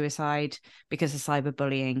 dies from suicide because of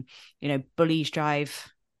cyberbullying. You know, bullies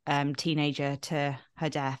drive teenager to her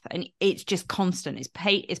death. And it's just constant.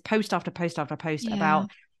 It's post after post after post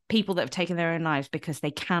about people that have taken their own lives because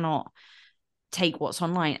they cannot take what's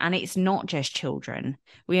online. And it's not just children.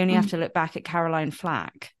 We only have to look back at Caroline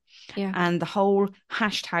Flack and the whole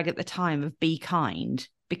hashtag at the time of Be Kind,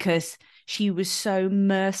 because she was so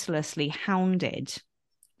mercilessly hounded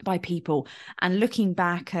by people. And looking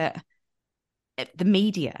back at the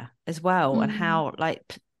media as well, and how,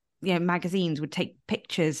 like, you know, magazines would take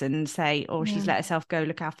pictures and say, oh, she's let herself go,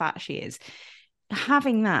 look how fat she is.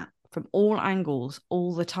 Having that from all angles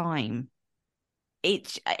all the time,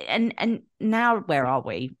 it's and now where are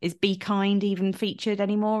we? Is Be Kind even featured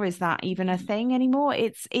anymore? Is that even a thing anymore?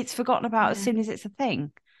 It's forgotten about as soon as it's a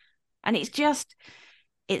thing. And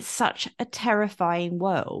it's such a terrifying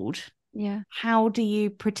world. How do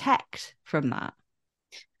you protect from that?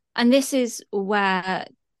 And this is where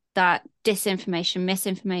that disinformation,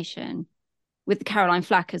 misinformation with the Caroline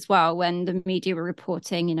Flack as well, when the media were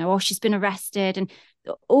reporting, you know, oh, she's been arrested, and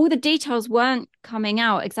all the details weren't coming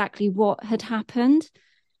out exactly what had happened.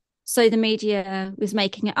 So the media was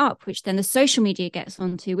making it up, which then the social media gets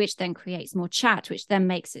onto, which then creates more chat, which then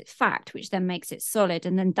makes it fact, which then makes it solid.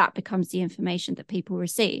 And then that becomes the information that people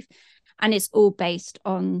receive. And it's all based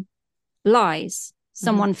on lies,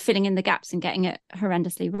 someone filling in the gaps and getting it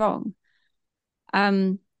horrendously wrong.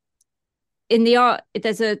 In the art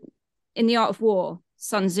of war,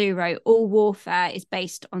 Sun Tzu wrote, all warfare is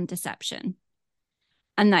based on deception.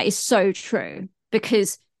 And that is so true,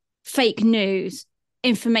 because fake news,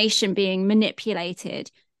 information being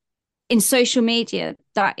manipulated in social media,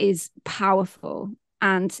 that is powerful.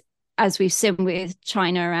 And as we've seen with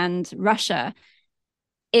China and Russia,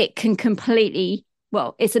 it can completely,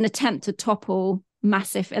 well, it's an attempt to topple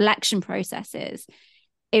massive election processes.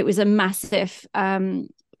 It was a massive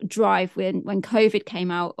drive when COVID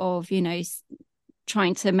came out of, you know,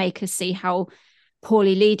 trying to make us see how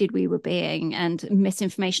poorly leaded we were being, and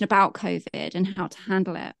misinformation about COVID and how to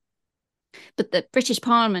handle it. But the British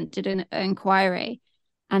Parliament did an inquiry,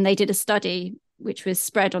 and they did a study which was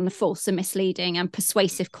spread on the false and misleading and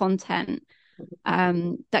persuasive content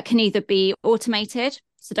that can either be automated.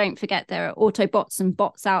 So don't forget, there are Autobots and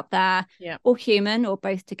bots out there, or human, or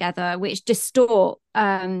both together, which distort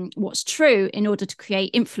what's true in order to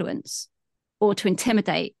create influence, or to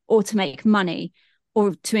intimidate, or to make money,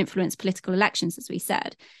 or to influence political elections, as we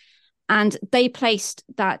said. And they placed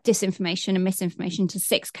that disinformation and misinformation into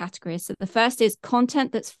 6 categories. So the first is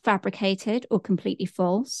content that's fabricated or completely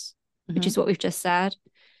false, which is what we've just said.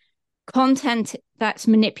 Content that's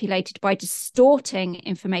manipulated by distorting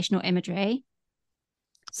information or imagery.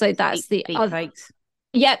 So that's deep fakes.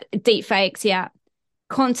 Yeah, deep fakes, yeah.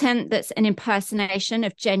 content that's an impersonation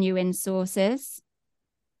of genuine sources.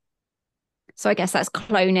 So I guess that's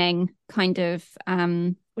cloning kind of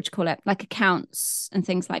what do you call it? Like accounts and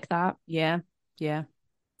things like that. Yeah. Yeah.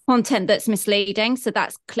 Content that's misleading. So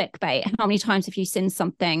that's clickbait. How many times have you seen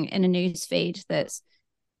something in a news feed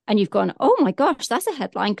and you've gone, oh my gosh, that's a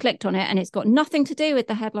headline, clicked on it, and it's got nothing to do with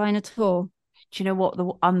the headline at all. Do you know what?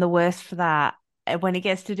 I'm the worst for that. When it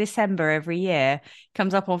gets to December every year,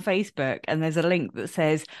 comes up on Facebook and there's a link that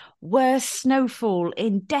says worst snowfall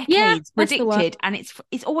in Yeah, decades that's the one. predicted, and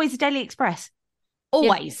it's always a Daily Express, Yeah.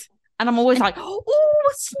 always. And I'm always And like, oh,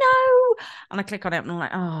 snow. And I click on it and I'm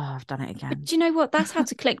like, oh, I've done it again. do you know what? That's how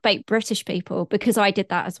to clickbait British people, because I did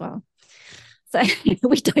that as well. So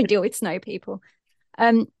we don't deal with snow people.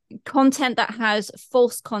 Um, Content that has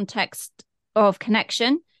false context of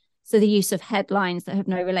connection. So the use of headlines that have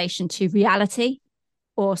no relation to reality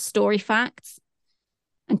or story facts,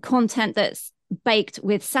 and content that's baked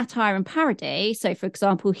with satire and parody. So, for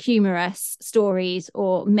example, humorous stories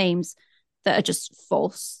or memes that are just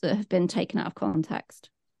false, that have been taken out of context.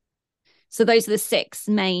 So those are the 6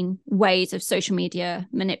 main ways of social media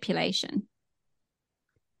manipulation.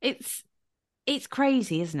 It's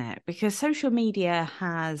crazy, isn't it? Because social media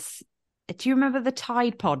has. Do you remember the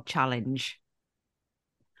Tide Pod challenge?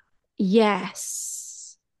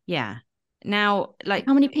 Yes. Yeah. Now, like,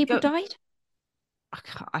 How many people died?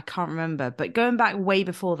 I can't remember, but going back way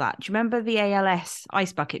before that, do you remember the ALS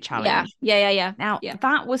ice bucket Yeah. challenge? Yeah. Now,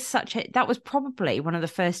 that was probably one of the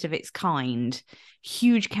first of its kind,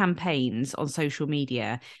 huge campaigns on social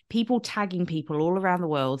media, people tagging people all around the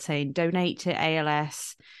world saying, donate to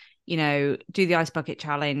ALS, do the ice bucket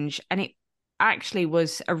challenge. And it actually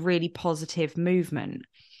was a really positive movement.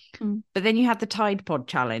 But then you had the Tide Pod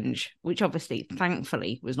challenge, which obviously,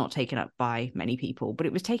 thankfully, was not taken up by many people, but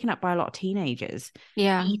it was taken up by a lot of teenagers.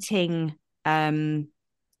 Yeah. Eating, well,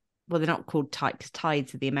 they're not called tides, because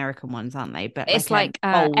tides are the American ones, aren't they? But It's like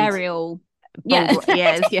Ariel. bold,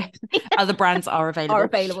 Yeah. yeah. Other brands are available. Are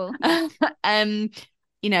available. And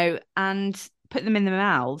put them in their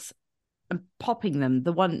mouths and popping them.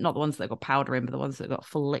 Not the ones that got powder in, but the ones that got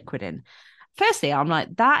full liquid in. Firstly, I'm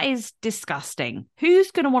like, that is disgusting.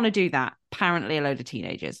 Who's going to want to do that? Apparently a load of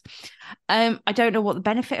teenagers. I don't know what the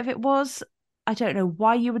benefit of it was. I don't know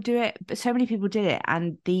why you would do it, but so many people did it.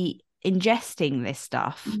 And the ingesting this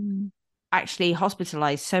stuff actually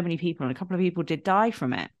hospitalized so many people, and a couple of people did die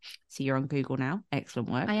from it. So you're on Google now. Excellent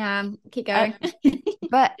work. I am. Keep going.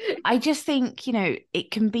 But I just think,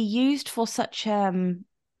 it can be used for such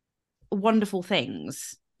wonderful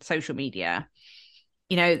things, social media.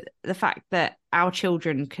 The fact that our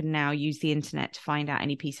children can now use the internet to find out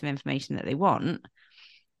any piece of information that they want.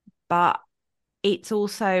 But it's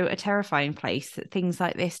also a terrifying place that things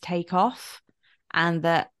like this take off, and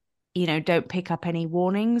that, don't pick up any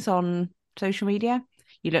warnings on social media.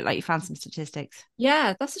 You look like you found some statistics.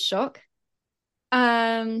 Yeah, that's a shock.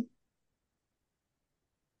 Tell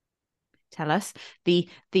us. The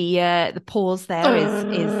pause there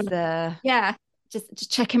is yeah,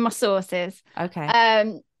 just checking my sources. okay.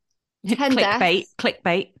 10 deaths.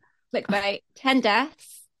 Clickbait. 10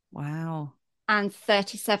 deaths. Wow. And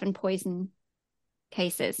 37 poison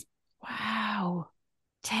cases. Wow.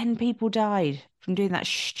 10 people died from doing that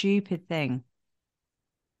stupid thing.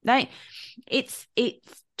 Like, it's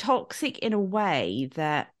toxic in a way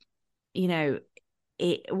that,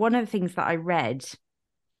 one of the things that I read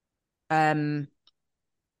that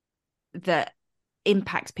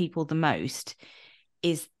impacts people the most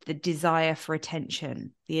is the desire for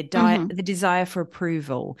attention, the desire for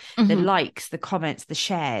approval, the likes, the comments, the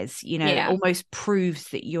shares. It almost proves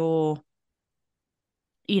that you're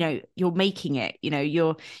making it.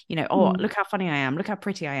 Look how funny I am, look how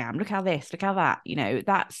pretty I am, look how this, look how that.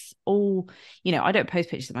 That's all. I don't post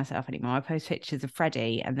pictures of myself anymore. I post pictures of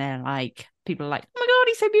Freddie, and they're like, people are like, oh my god,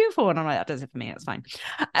 he's so beautiful, and I'm like, that does it for me, that's fine.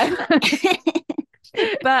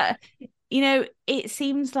 But it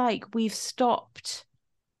seems like we've stopped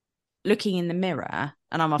looking in the mirror,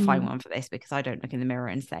 and I'm a fine one for this, because I don't look in the mirror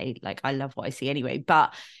and say, like, I love what I see anyway,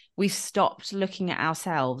 but we've stopped looking at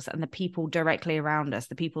ourselves and the people directly around us,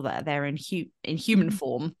 the people that are there in human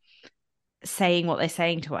form, saying what they're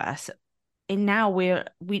saying to us. And now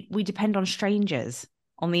we depend on strangers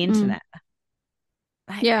on the internet.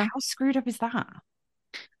 Like, how screwed up is that?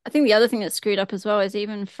 I think the other thing that's screwed up as well is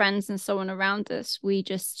even friends and so on around us, we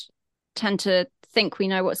just tend to think we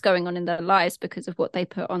know what's going on in their lives because of what they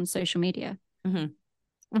put on social media. Well,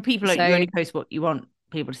 you only post what you want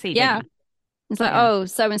people to see, don't you? It's like, Yeah. oh,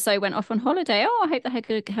 so and so went off on holiday. Oh, I hope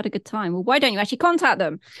they had a good time. Well, why don't you actually contact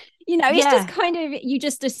them? It's just Yeah. kind of, you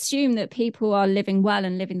just assume that people are living well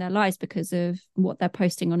and living their lives because of what they're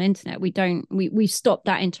posting on internet. We've stopped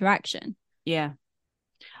that interaction. Yeah.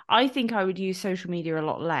 I think I would use social media a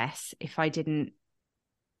lot less if I didn't.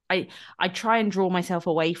 I try and draw myself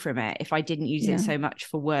away from it if I didn't use it Yeah. so much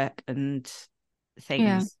for work and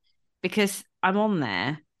Yeah. things, because I'm on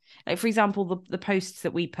there. Like, for example, the posts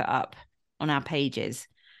that we put up on our pages,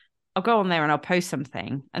 I'll go on there and I'll post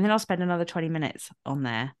something, and then I'll spend another 20 minutes on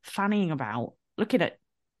there fanning about, looking at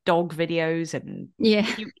dog videos and Yeah.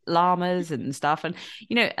 cute llamas and stuff. And,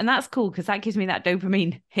 and that's cool because that gives me that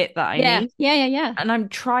dopamine hit that I Yeah. need. Yeah. Yeah. Yeah. And I'm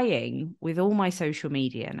trying with all my social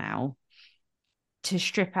media now to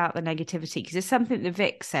strip out the negativity, because it's something that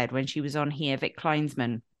Vic said when she was on here, Vic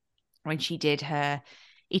Kleinsman, when she did her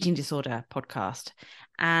eating disorder podcast.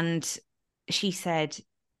 And she said,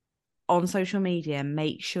 on social media,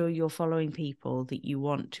 make sure you're following people that you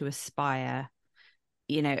want to aspire,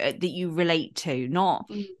 that you relate to, not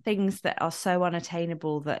things that are so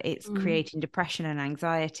unattainable that it's creating depression and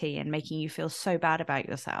anxiety and making you feel so bad about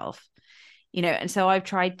yourself. And so I've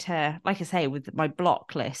tried to, like I say, with my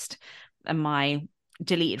block list and my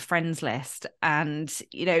deleted friends list, and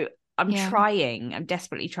I'm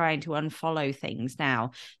desperately trying to unfollow things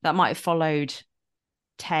now that I might have followed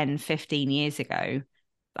 10, 15 years ago.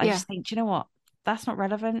 I just think, do you know what? That's not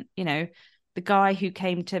relevant. The guy who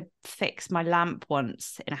came to fix my lamp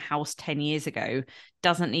once in a house 10 years ago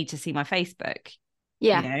doesn't need to see my Facebook.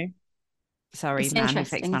 Yeah. Sorry, It's man who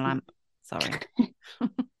fixed interesting, my isn't lamp. Sorry.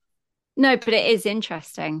 it? No, but it is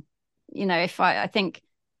interesting. If I think,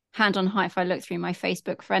 hand on heart, if I look through my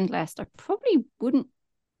Facebook friend list, I probably wouldn't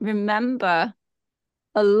remember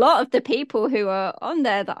a lot of the people who are on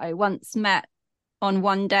there that I once met on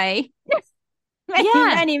one day many,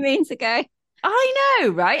 Yeah, many moons ago. I know,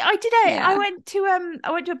 right? I Yeah. went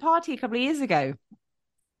to a party a couple of years ago, and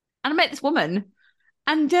I met this woman,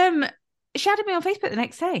 and she added me on Facebook the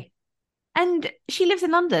next day. And she lives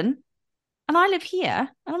in London and I live here.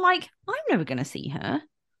 And I'm like, I'm never going to see her.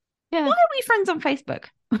 Yeah. Why are we friends on Facebook?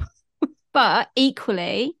 But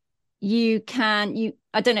equally, I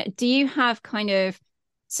don't know, do you have kind of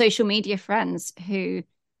social media friends who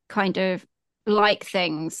kind of like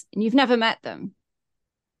things and you've never met them,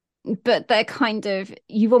 but they're kind of,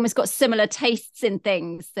 you've almost got similar tastes in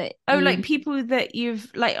things that Oh, like people that you've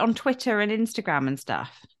like on Twitter and Instagram and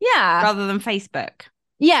stuff, yeah. rather than Facebook.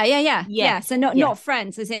 Yeah. So not Yeah.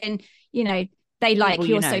 friends, as in, they People like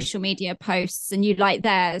your social media posts and you like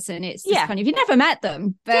theirs, and it's just kind of, you never met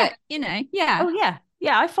them, but Oh yeah.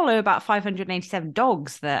 Yeah, I follow about 587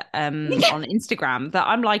 dogs that on Instagram that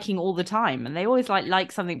I'm liking all the time, and they always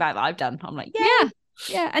like something back that I've done. I'm like, yay.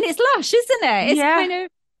 Yeah, and it's lush, isn't it? It's kind of,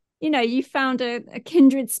 you found a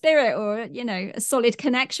kindred spirit, or a solid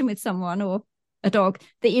connection with someone or a dog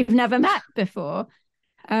that you've never met before.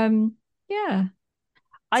 Yeah.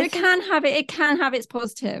 So it can have its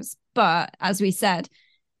positives, but as we said,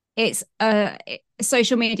 it's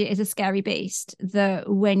social media is a scary beast. That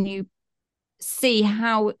when you see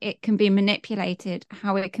how it can be manipulated,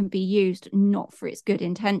 how it can be used not for its good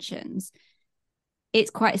intentions,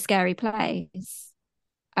 it's quite a scary place.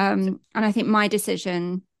 And I think my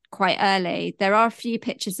decision quite early, there are a few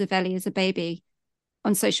pictures of Ellie as a baby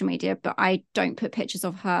on social media, but I don't put pictures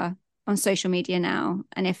of her on social media now.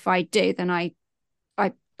 And if I do, then I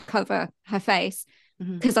cover her face,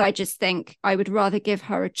 because I just think I would rather give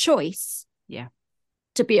her a choice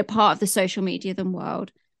to be a part of the social media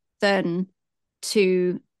world than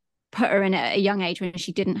to put her in at a young age when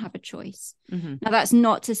she didn't have a choice. Now, that's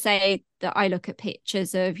not to say that I look at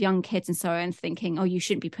pictures of young kids and so on thinking, oh, you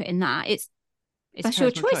shouldn't be putting that. That's your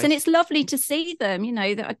choice. And it's lovely to see them,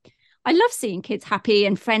 that I love seeing kids happy,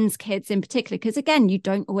 and friends' kids in particular, because again, you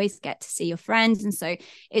don't always get to see your friends. And so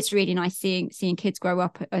it's really nice seeing kids grow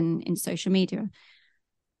up in social media.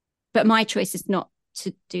 But my choice is not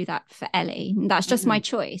to do that for Ellie. And that's just my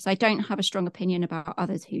choice. I don't have a strong opinion about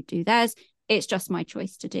others who do theirs. It's just my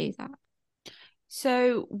choice to do that.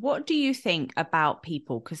 So what do you think about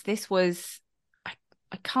people? Because this was,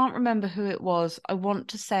 I can't remember who it was. I want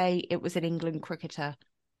to say it was an England cricketer,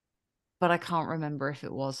 but I can't remember if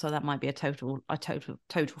it was. So that might be a total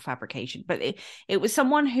fabrication. But it was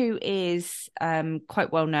someone who is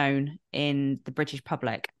quite well known in the British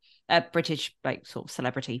public, British like sort of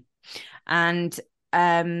celebrity, and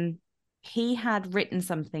he had written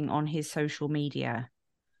something on his social media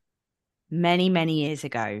many, many years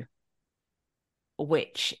ago,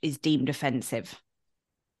 which is deemed offensive.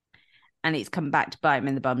 And it's come back to bite him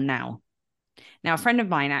in the bum now. Now, a friend of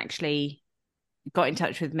mine actually got in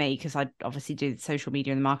touch with me because I obviously do the social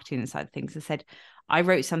media and the marketing side of things. I said, I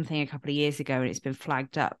wrote something a couple of years ago and it's been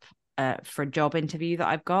flagged up for a job interview that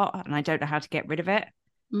I've got, and I don't know how to get rid of it.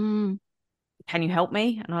 Can you help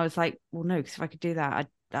me? And I was like, well, no, because if I could do that,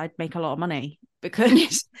 I'd make a lot of money,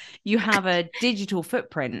 because you have a digital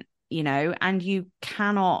footprint, and you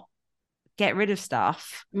cannot get rid of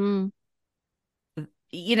stuff, that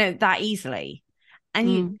easily.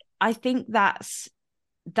 And I think that's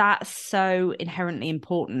so inherently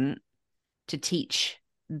important to teach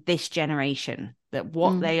this generation, that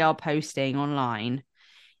what they are posting online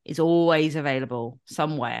is always available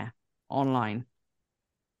somewhere online.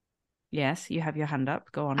 Yes, you have your hand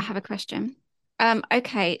up. Go on. I have a question.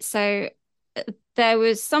 Okay, so there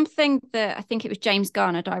was something that I think it was James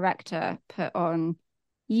Gunn, a director, put on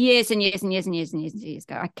years and years and years and years and years and years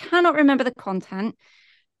ago. I cannot remember the content,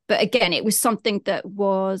 but again, it was something that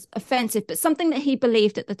was offensive, but something that he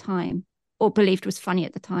believed at the time, or believed was funny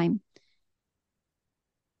at the time.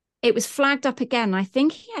 It was flagged up again. I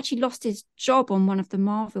think he actually lost his job on one of the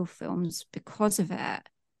Marvel films because of it.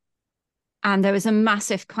 And there was a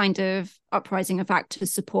massive kind of uprising of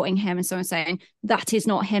actors supporting him, and someone saying, that is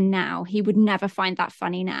not him now. He would never find that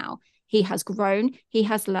funny now. He has grown, he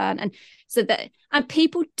has learned. And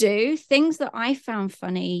people do things that I found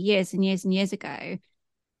funny years and years and years ago.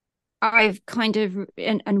 I've kind of,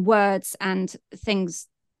 and words and things,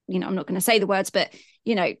 I'm not going to say the words, but,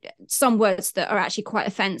 some words that are actually quite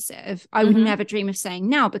offensive, I would never dream of saying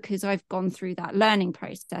now, because I've gone through that learning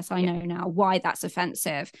process. I know now why that's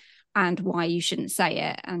offensive and why you shouldn't say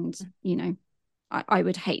it. And, I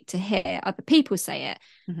would hate to hear other people say it.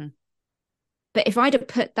 But if I'd have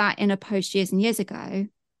put that in a post years and years ago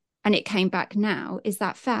and it came back now, is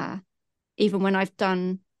that fair? Even when I've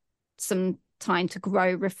done some time to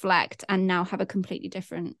grow, reflect, and now have a completely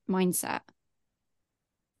different mindset.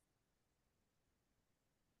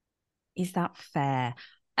 Is that fair?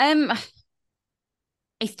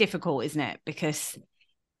 It's difficult, isn't it? Because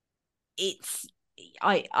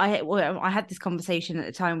I had this conversation at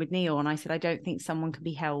the time with Neil, and I said, I don't think someone can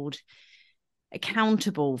be held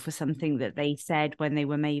accountable for something that they said when they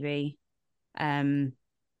were maybe a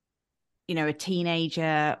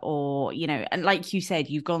teenager, or and like you said,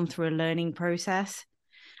 you've gone through a learning process.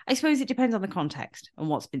 I suppose it depends on the context and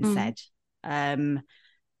what's been said,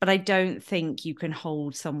 but I don't think you can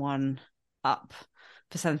hold someone up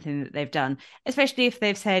for something that they've done, especially if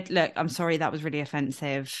they've said, look, I'm sorry, that was really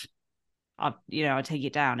offensive, I'll take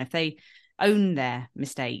it down, if they own their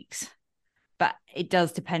mistakes. But it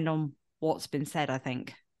does depend on what's been said, I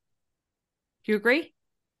think. Do you agree?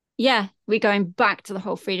 Yeah, we're going back to the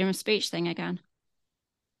whole freedom of speech thing again.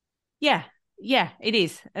 Yeah, it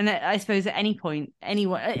is. And I suppose at any point,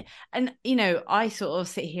 anyone, and I sort of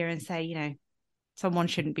sit here and say, someone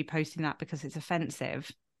shouldn't be posting that because it's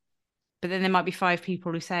offensive. But then there might be 5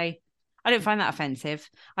 people who say, I don't find that offensive.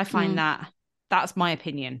 I find that's my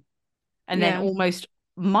opinion. And then almost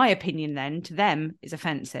my opinion then to them is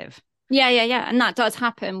offensive. Yeah. And that does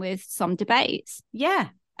happen with some debates. Yeah.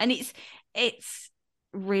 And it's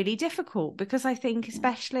really difficult, because I think,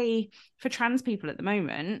 especially for trans people at the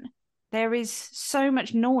moment, there is so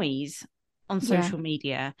much noise on social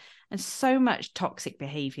media and so much toxic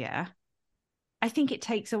behavior. I think it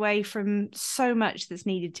takes away from so much that's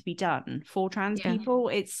needed to be done for trans people.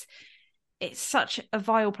 It's such a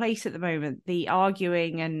vile place at the moment, the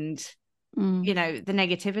arguing and, the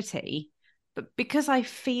negativity. But because I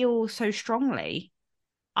feel so strongly,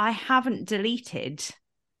 I haven't deleted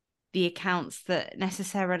the accounts that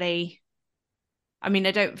necessarily, I mean,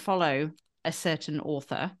 I don't follow a certain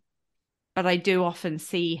author, but I do often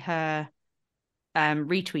see her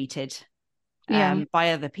retweeted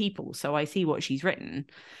by other people. So I see what she's written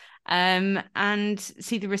and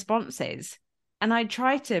see the responses. And I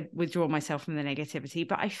try to withdraw myself from the negativity,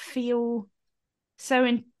 but I feel so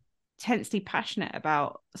intensely passionate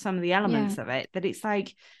about some of the elements of it that it's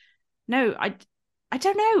like, no, I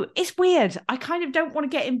don't know. It's weird. I kind of don't want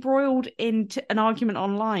to get embroiled into an argument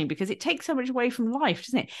online, because it takes so much away from life,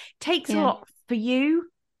 doesn't it? It takes a lot for you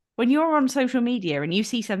when you're on social media and you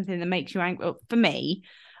see something that makes you angry. For me,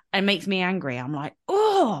 it makes me angry. I'm like,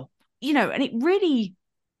 oh, and it really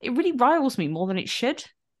riles me more than it should.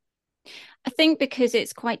 I think because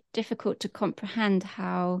it's quite difficult to comprehend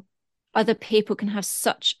how other people can have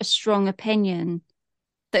such a strong opinion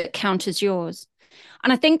that counters yours.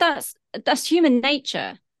 And I think that's human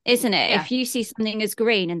nature, isn't it? If you see something as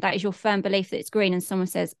green and that is your firm belief that it's green, and someone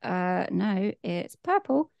says, no, it's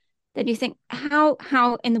purple, then you think,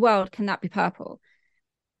 how in the world can that be purple?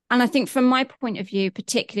 And I think from my point of view,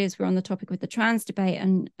 particularly as we're on the topic with the trans debate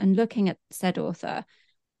and looking at said author,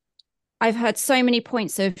 I've heard so many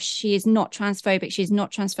points of she is not transphobic, she's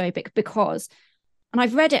not transphobic because, and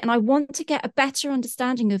I've read it and I want to get a better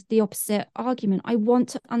understanding of the opposite argument. I want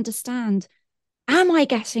to understand, am I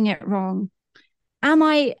getting it wrong?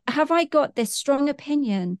 Have I got this strong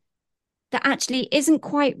opinion that actually isn't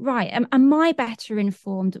quite right? Am I better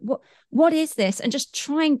informed? What is this? And just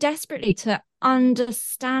trying desperately to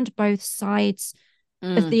understand both sides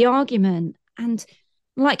of the argument. And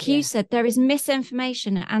like you said, there is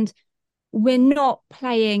misinformation, and we're not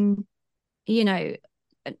playing,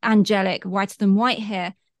 angelic, whiter than white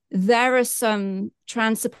here. There are some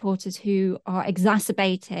trans supporters who are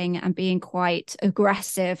exacerbating and being quite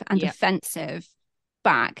aggressive and offensive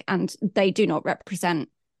back, and they do not represent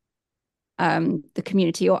the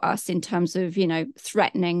community or us in terms of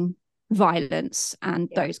threatening violence and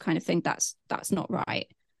those kind of things. That's not right.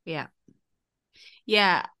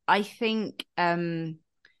 I think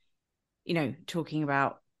talking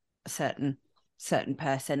about a certain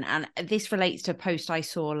person, and this relates to a post I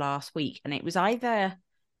saw last week, and it was either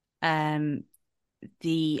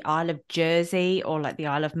the Isle of Jersey or like the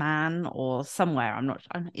Isle of Man or somewhere.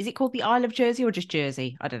 Is it called the Isle of Jersey or just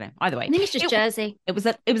Jersey? I don't know. Either way, I think it's just Jersey. It was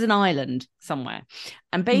an island somewhere,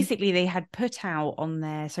 and basically they had put out on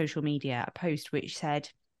their social media a post which said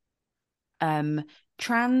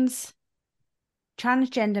transgender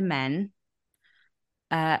men,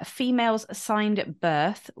 females assigned at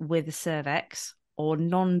birth with a cervix, or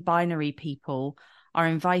non-binary people are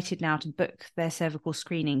invited now to book their cervical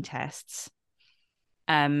screening tests.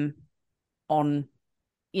 Don't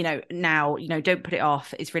put it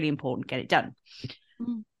off. It's really important. Get it done.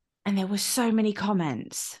 And there were so many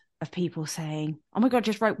comments of people saying, "Oh my God,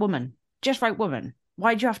 just write woman. Just write woman.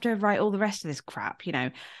 Why do you have to write all the rest of this crap?"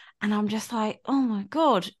 And I'm just like, oh my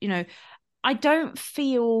God, I don't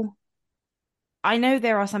feel. I know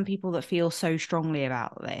there are some people that feel so strongly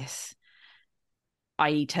about this,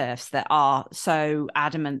 i.e. TERFs, that are so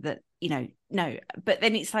adamant that, no, but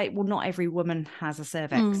then it's like, well, not every woman has a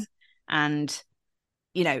cervix, and,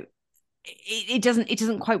 it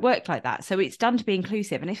doesn't quite work like that. So it's done to be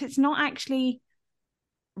inclusive. And if it's not actually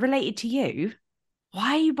related to you,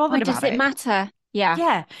 why are you bothered about it? Why does it matter? Yeah.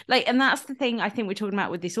 Yeah. And that's the thing I think we're talking about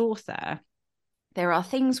with this author. There are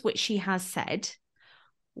things which she has said,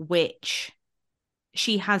 which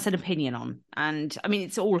she has an opinion on. And I mean,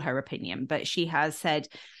 it's all her opinion, but she has said,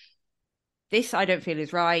 this I don't feel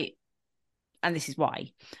is right, and this is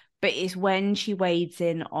why. But it's when she wades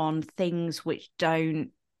in on things which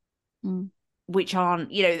which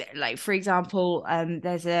aren't, like, for example,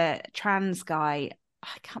 there's a trans guy,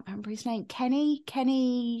 I can't remember his name, Kenny.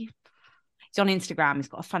 He's on Instagram. He's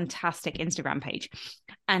got a fantastic Instagram page.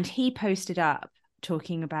 And he posted up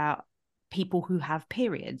talking about people who have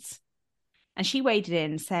periods. And she waded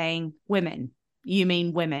in saying, women, you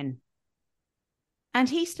mean women? And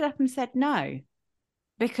he stood up and said, no,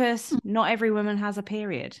 because not every woman has a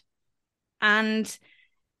period. And,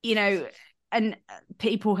 and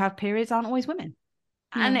people who have periods aren't always women.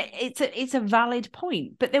 Yeah. And it's a valid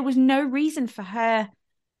point. But there was no reason for her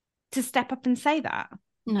to step up and say that.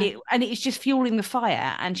 No. And it's just fueling the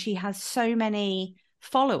fire. And she has so many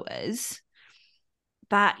followers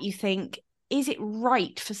that you think, is it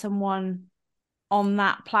right for someone on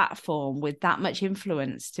that platform with that much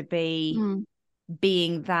influence to be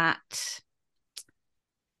being that,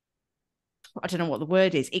 I don't know what the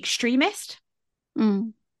word is, extremist?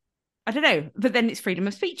 I don't know. But then it's freedom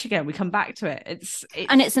of speech again. We come back to it.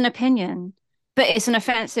 And it's an opinion, but it's an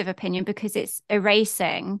offensive opinion because it's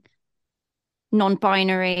erasing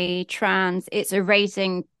non-binary, trans, it's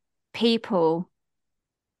erasing people,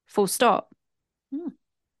 full stop. Do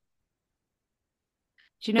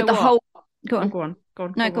you know what? Go on. Go on.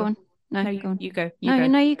 No, go on. No, you go. You go.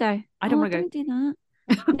 No, you go. I don't want to go. Don't do that.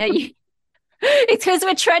 No, it's because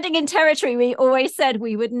we're treading in territory we always said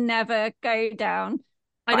we would never go down.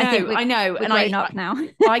 I know. We're grown up now.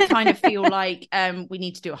 I kind of feel like we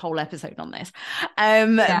need to do a whole episode on this.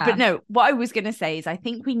 But no, what I was going to say is I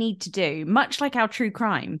think we need to do, much like our true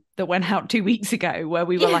crime that went out 2 weeks ago, where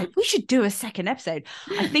we were like, we should do a second episode.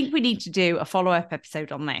 I think we need to do a follow-up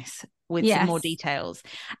episode on this with some more details.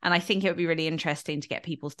 And I think it would be really interesting to get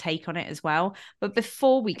people's take on it as well. But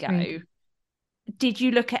before we go, did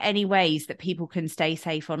you look at any ways that people can stay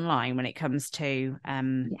safe online when it comes to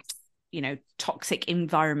toxic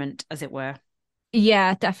environment, as it were?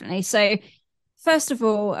 Yeah, definitely. So first of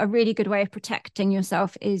all, a really good way of protecting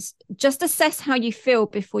yourself is just assess how you feel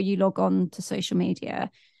before you log on to social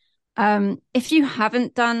media. If you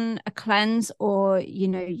haven't done a cleanse, or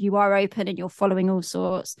you are open and you're following all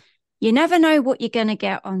sorts, you never know what you're going to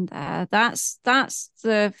get on there. That's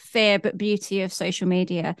the fear but beauty of social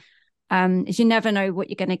media. is you never know what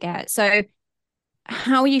you're going to get. So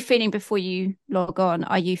how are you feeling before you log on?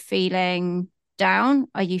 Are you feeling down?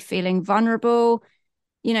 Are you feeling vulnerable?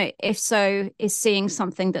 If so, is seeing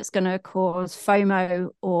something that's going to cause FOMO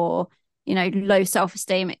or, low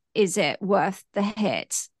self-esteem, is it worth the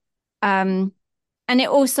hit? And it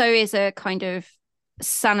also is a kind of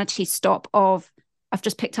sanity stop of, I've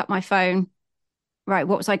just picked up my phone. Right,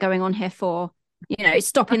 what was I going on here for?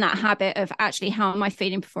 Stopping that habit of actually, how am I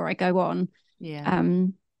feeling before I go on? Yeah.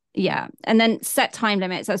 Yeah. And then set time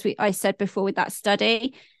limits, as I said before with that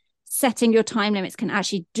study. Setting your time limits can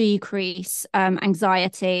actually decrease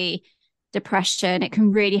anxiety, depression. It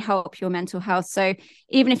can really help your mental health. So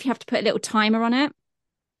even if you have to put a little timer on it,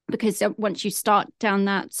 because once you start down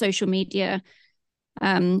that social media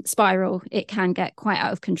spiral, it can get quite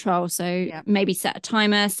out of control. So maybe set a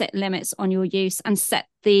timer, set limits on your use, and set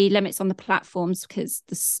the limits on the platforms, because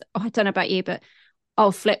I don't know about you, but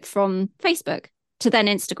I'll flip from Facebook to then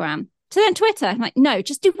Instagram to then Twitter. I'm like, no,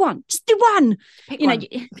 just do one. Pick one.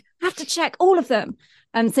 You have to check all of them.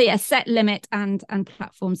 So set limit and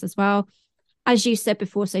platforms as well. As you said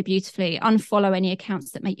before so beautifully, unfollow any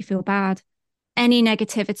accounts that make you feel bad. Any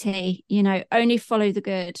negativity, only follow the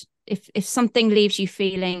good. If something leaves you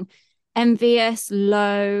feeling envious,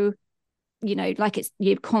 low, like it's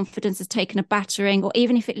your confidence has taken a battering, or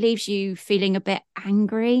even if it leaves you feeling a bit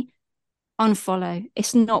angry, unfollow.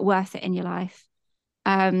 It's not worth it in your life.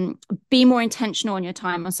 Be more intentional on your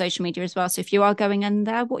time on social media as well. So if you are going in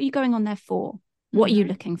there, what are you going on there for? What are you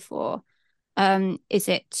looking for? Is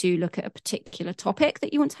it to look at a particular topic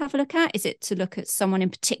that you want to have a look at? Is it to look at someone in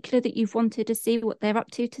particular that you've wanted to see what they're up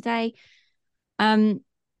to today?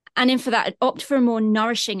 And in for that, opt for a more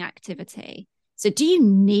nourishing activity. So do you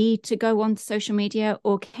need to go on social media,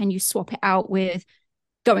 or can you swap it out with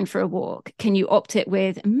going for a walk? Can you opt it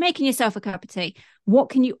with making yourself a cup of tea? What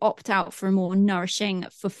can you opt out for a more nourishing,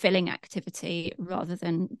 fulfilling activity rather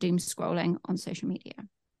than doom scrolling on social media?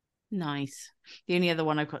 Nice. The only other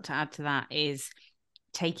one I've got to add to that is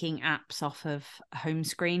taking apps off of home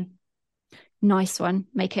screen. Nice one.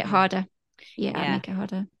 Make it harder. Yeah, make it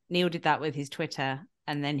harder. Neil did that with his Twitter,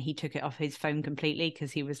 and then he took it off his phone completely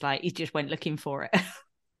because he was like, he just went looking for it.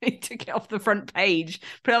 He took it off the front page,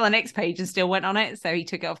 put it on the next page, and still went on it. So he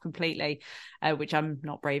took it off completely, which I'm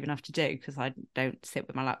not brave enough to do because I don't sit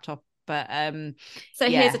with my laptop. But so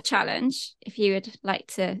here's a challenge. If you would like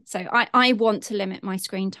to, so I want to limit my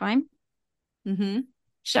screen time. Mm-hmm.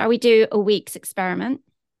 Shall we do a week's experiment?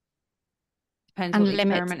 Depends what the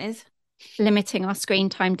experiment is. Limiting our screen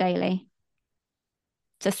time daily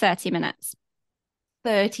to 30 minutes.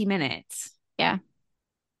 30 minutes? Yeah.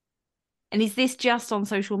 And is this just on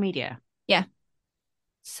social media? Yeah.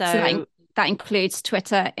 So that includes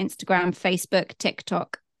Twitter, Instagram, Facebook,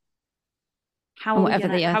 TikTok. How are we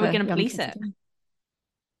going to police it?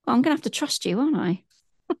 Well, I'm going to have to trust you, aren't I?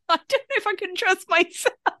 I don't know if I can trust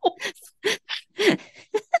myself.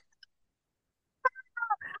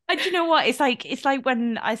 Do you know what? It's like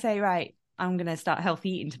when I say, right, I'm going to start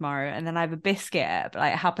healthy eating tomorrow, and then I have a biscuit at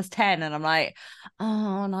like 10:30, and I'm like,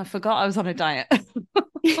 oh, and I forgot I was on a diet.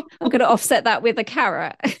 I'm going to offset that with a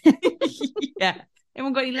carrot. Yeah.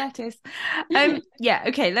 Anyone got any lettuce? Yeah.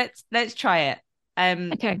 Okay. Let's try it.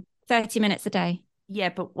 Okay. 30 minutes a day. Yeah,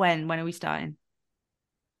 but when are we starting?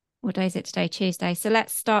 What day is it today? Tuesday. So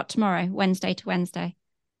let's start tomorrow, Wednesday to Wednesday.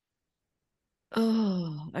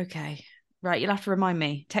 Oh, okay. Right. You'll have to remind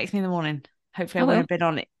me. Text me in the morning. Hopefully I won't have been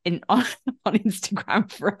on Instagram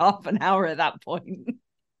for half an hour at that point.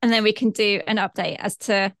 And then we can do an update as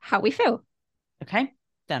to how we feel. Okay.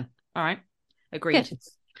 Done. All right. Agreed. Good.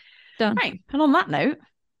 Done. Right. And on that note,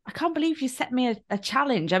 I can't believe you set me a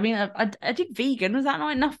challenge. I mean, I did vegan. Was that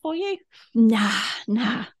not enough for you? Nah.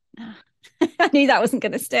 I knew that wasn't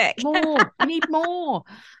going to stick. More. I need more.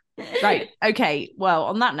 Right. Okay. Well,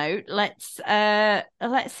 on that note, let's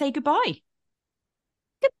say goodbye.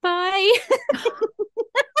 Goodbye.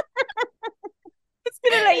 It's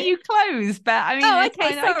gonna let you close, but I mean, oh,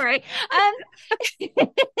 okay, sorry.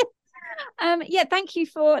 Yeah, thank you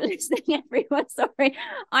for listening, everyone. Sorry,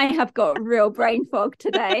 I have got real brain fog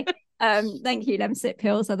today. Thank you, Lemsip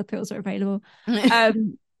pills. Other pills are available.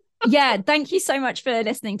 Yeah, thank you so much for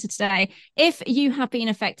listening to today. If you have been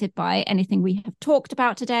affected by anything we have talked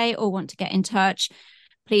about today or want to get in touch,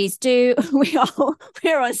 please do.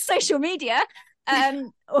 We're on social media.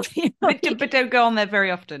 But don't go on there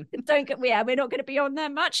very often. We're not going to be on there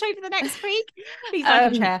much over the next week. Please like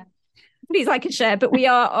and share. Please like and share. But we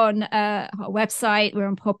are on our website. We're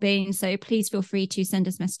on Podbean, so please feel free to send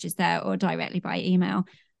us messages there or directly by email,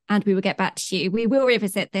 and we will get back to you. We will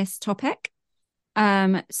revisit this topic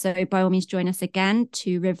So by all means, join us again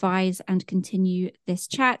to revise and continue this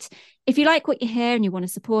chat. If you like what you hear and you want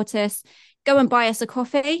to support us, go and buy us a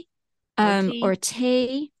coffee or a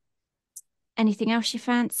tea. Anything else you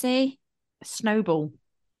fancy? A snowball.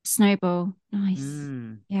 Snowball. Nice.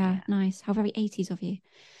 Yeah, nice. How very 80s of you.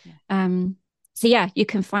 Yeah. So yeah, you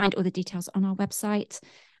can find all the details on our website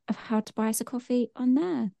of how to buy us a coffee on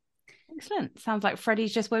there. Excellent. Sounds like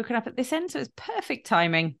Freddie's just woken up at this end, so it's perfect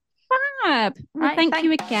timing. Fab. Well, right, thank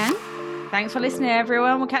you again. Thanks for listening,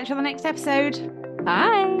 everyone. We'll catch you on the next episode.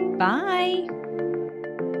 Bye. Bye.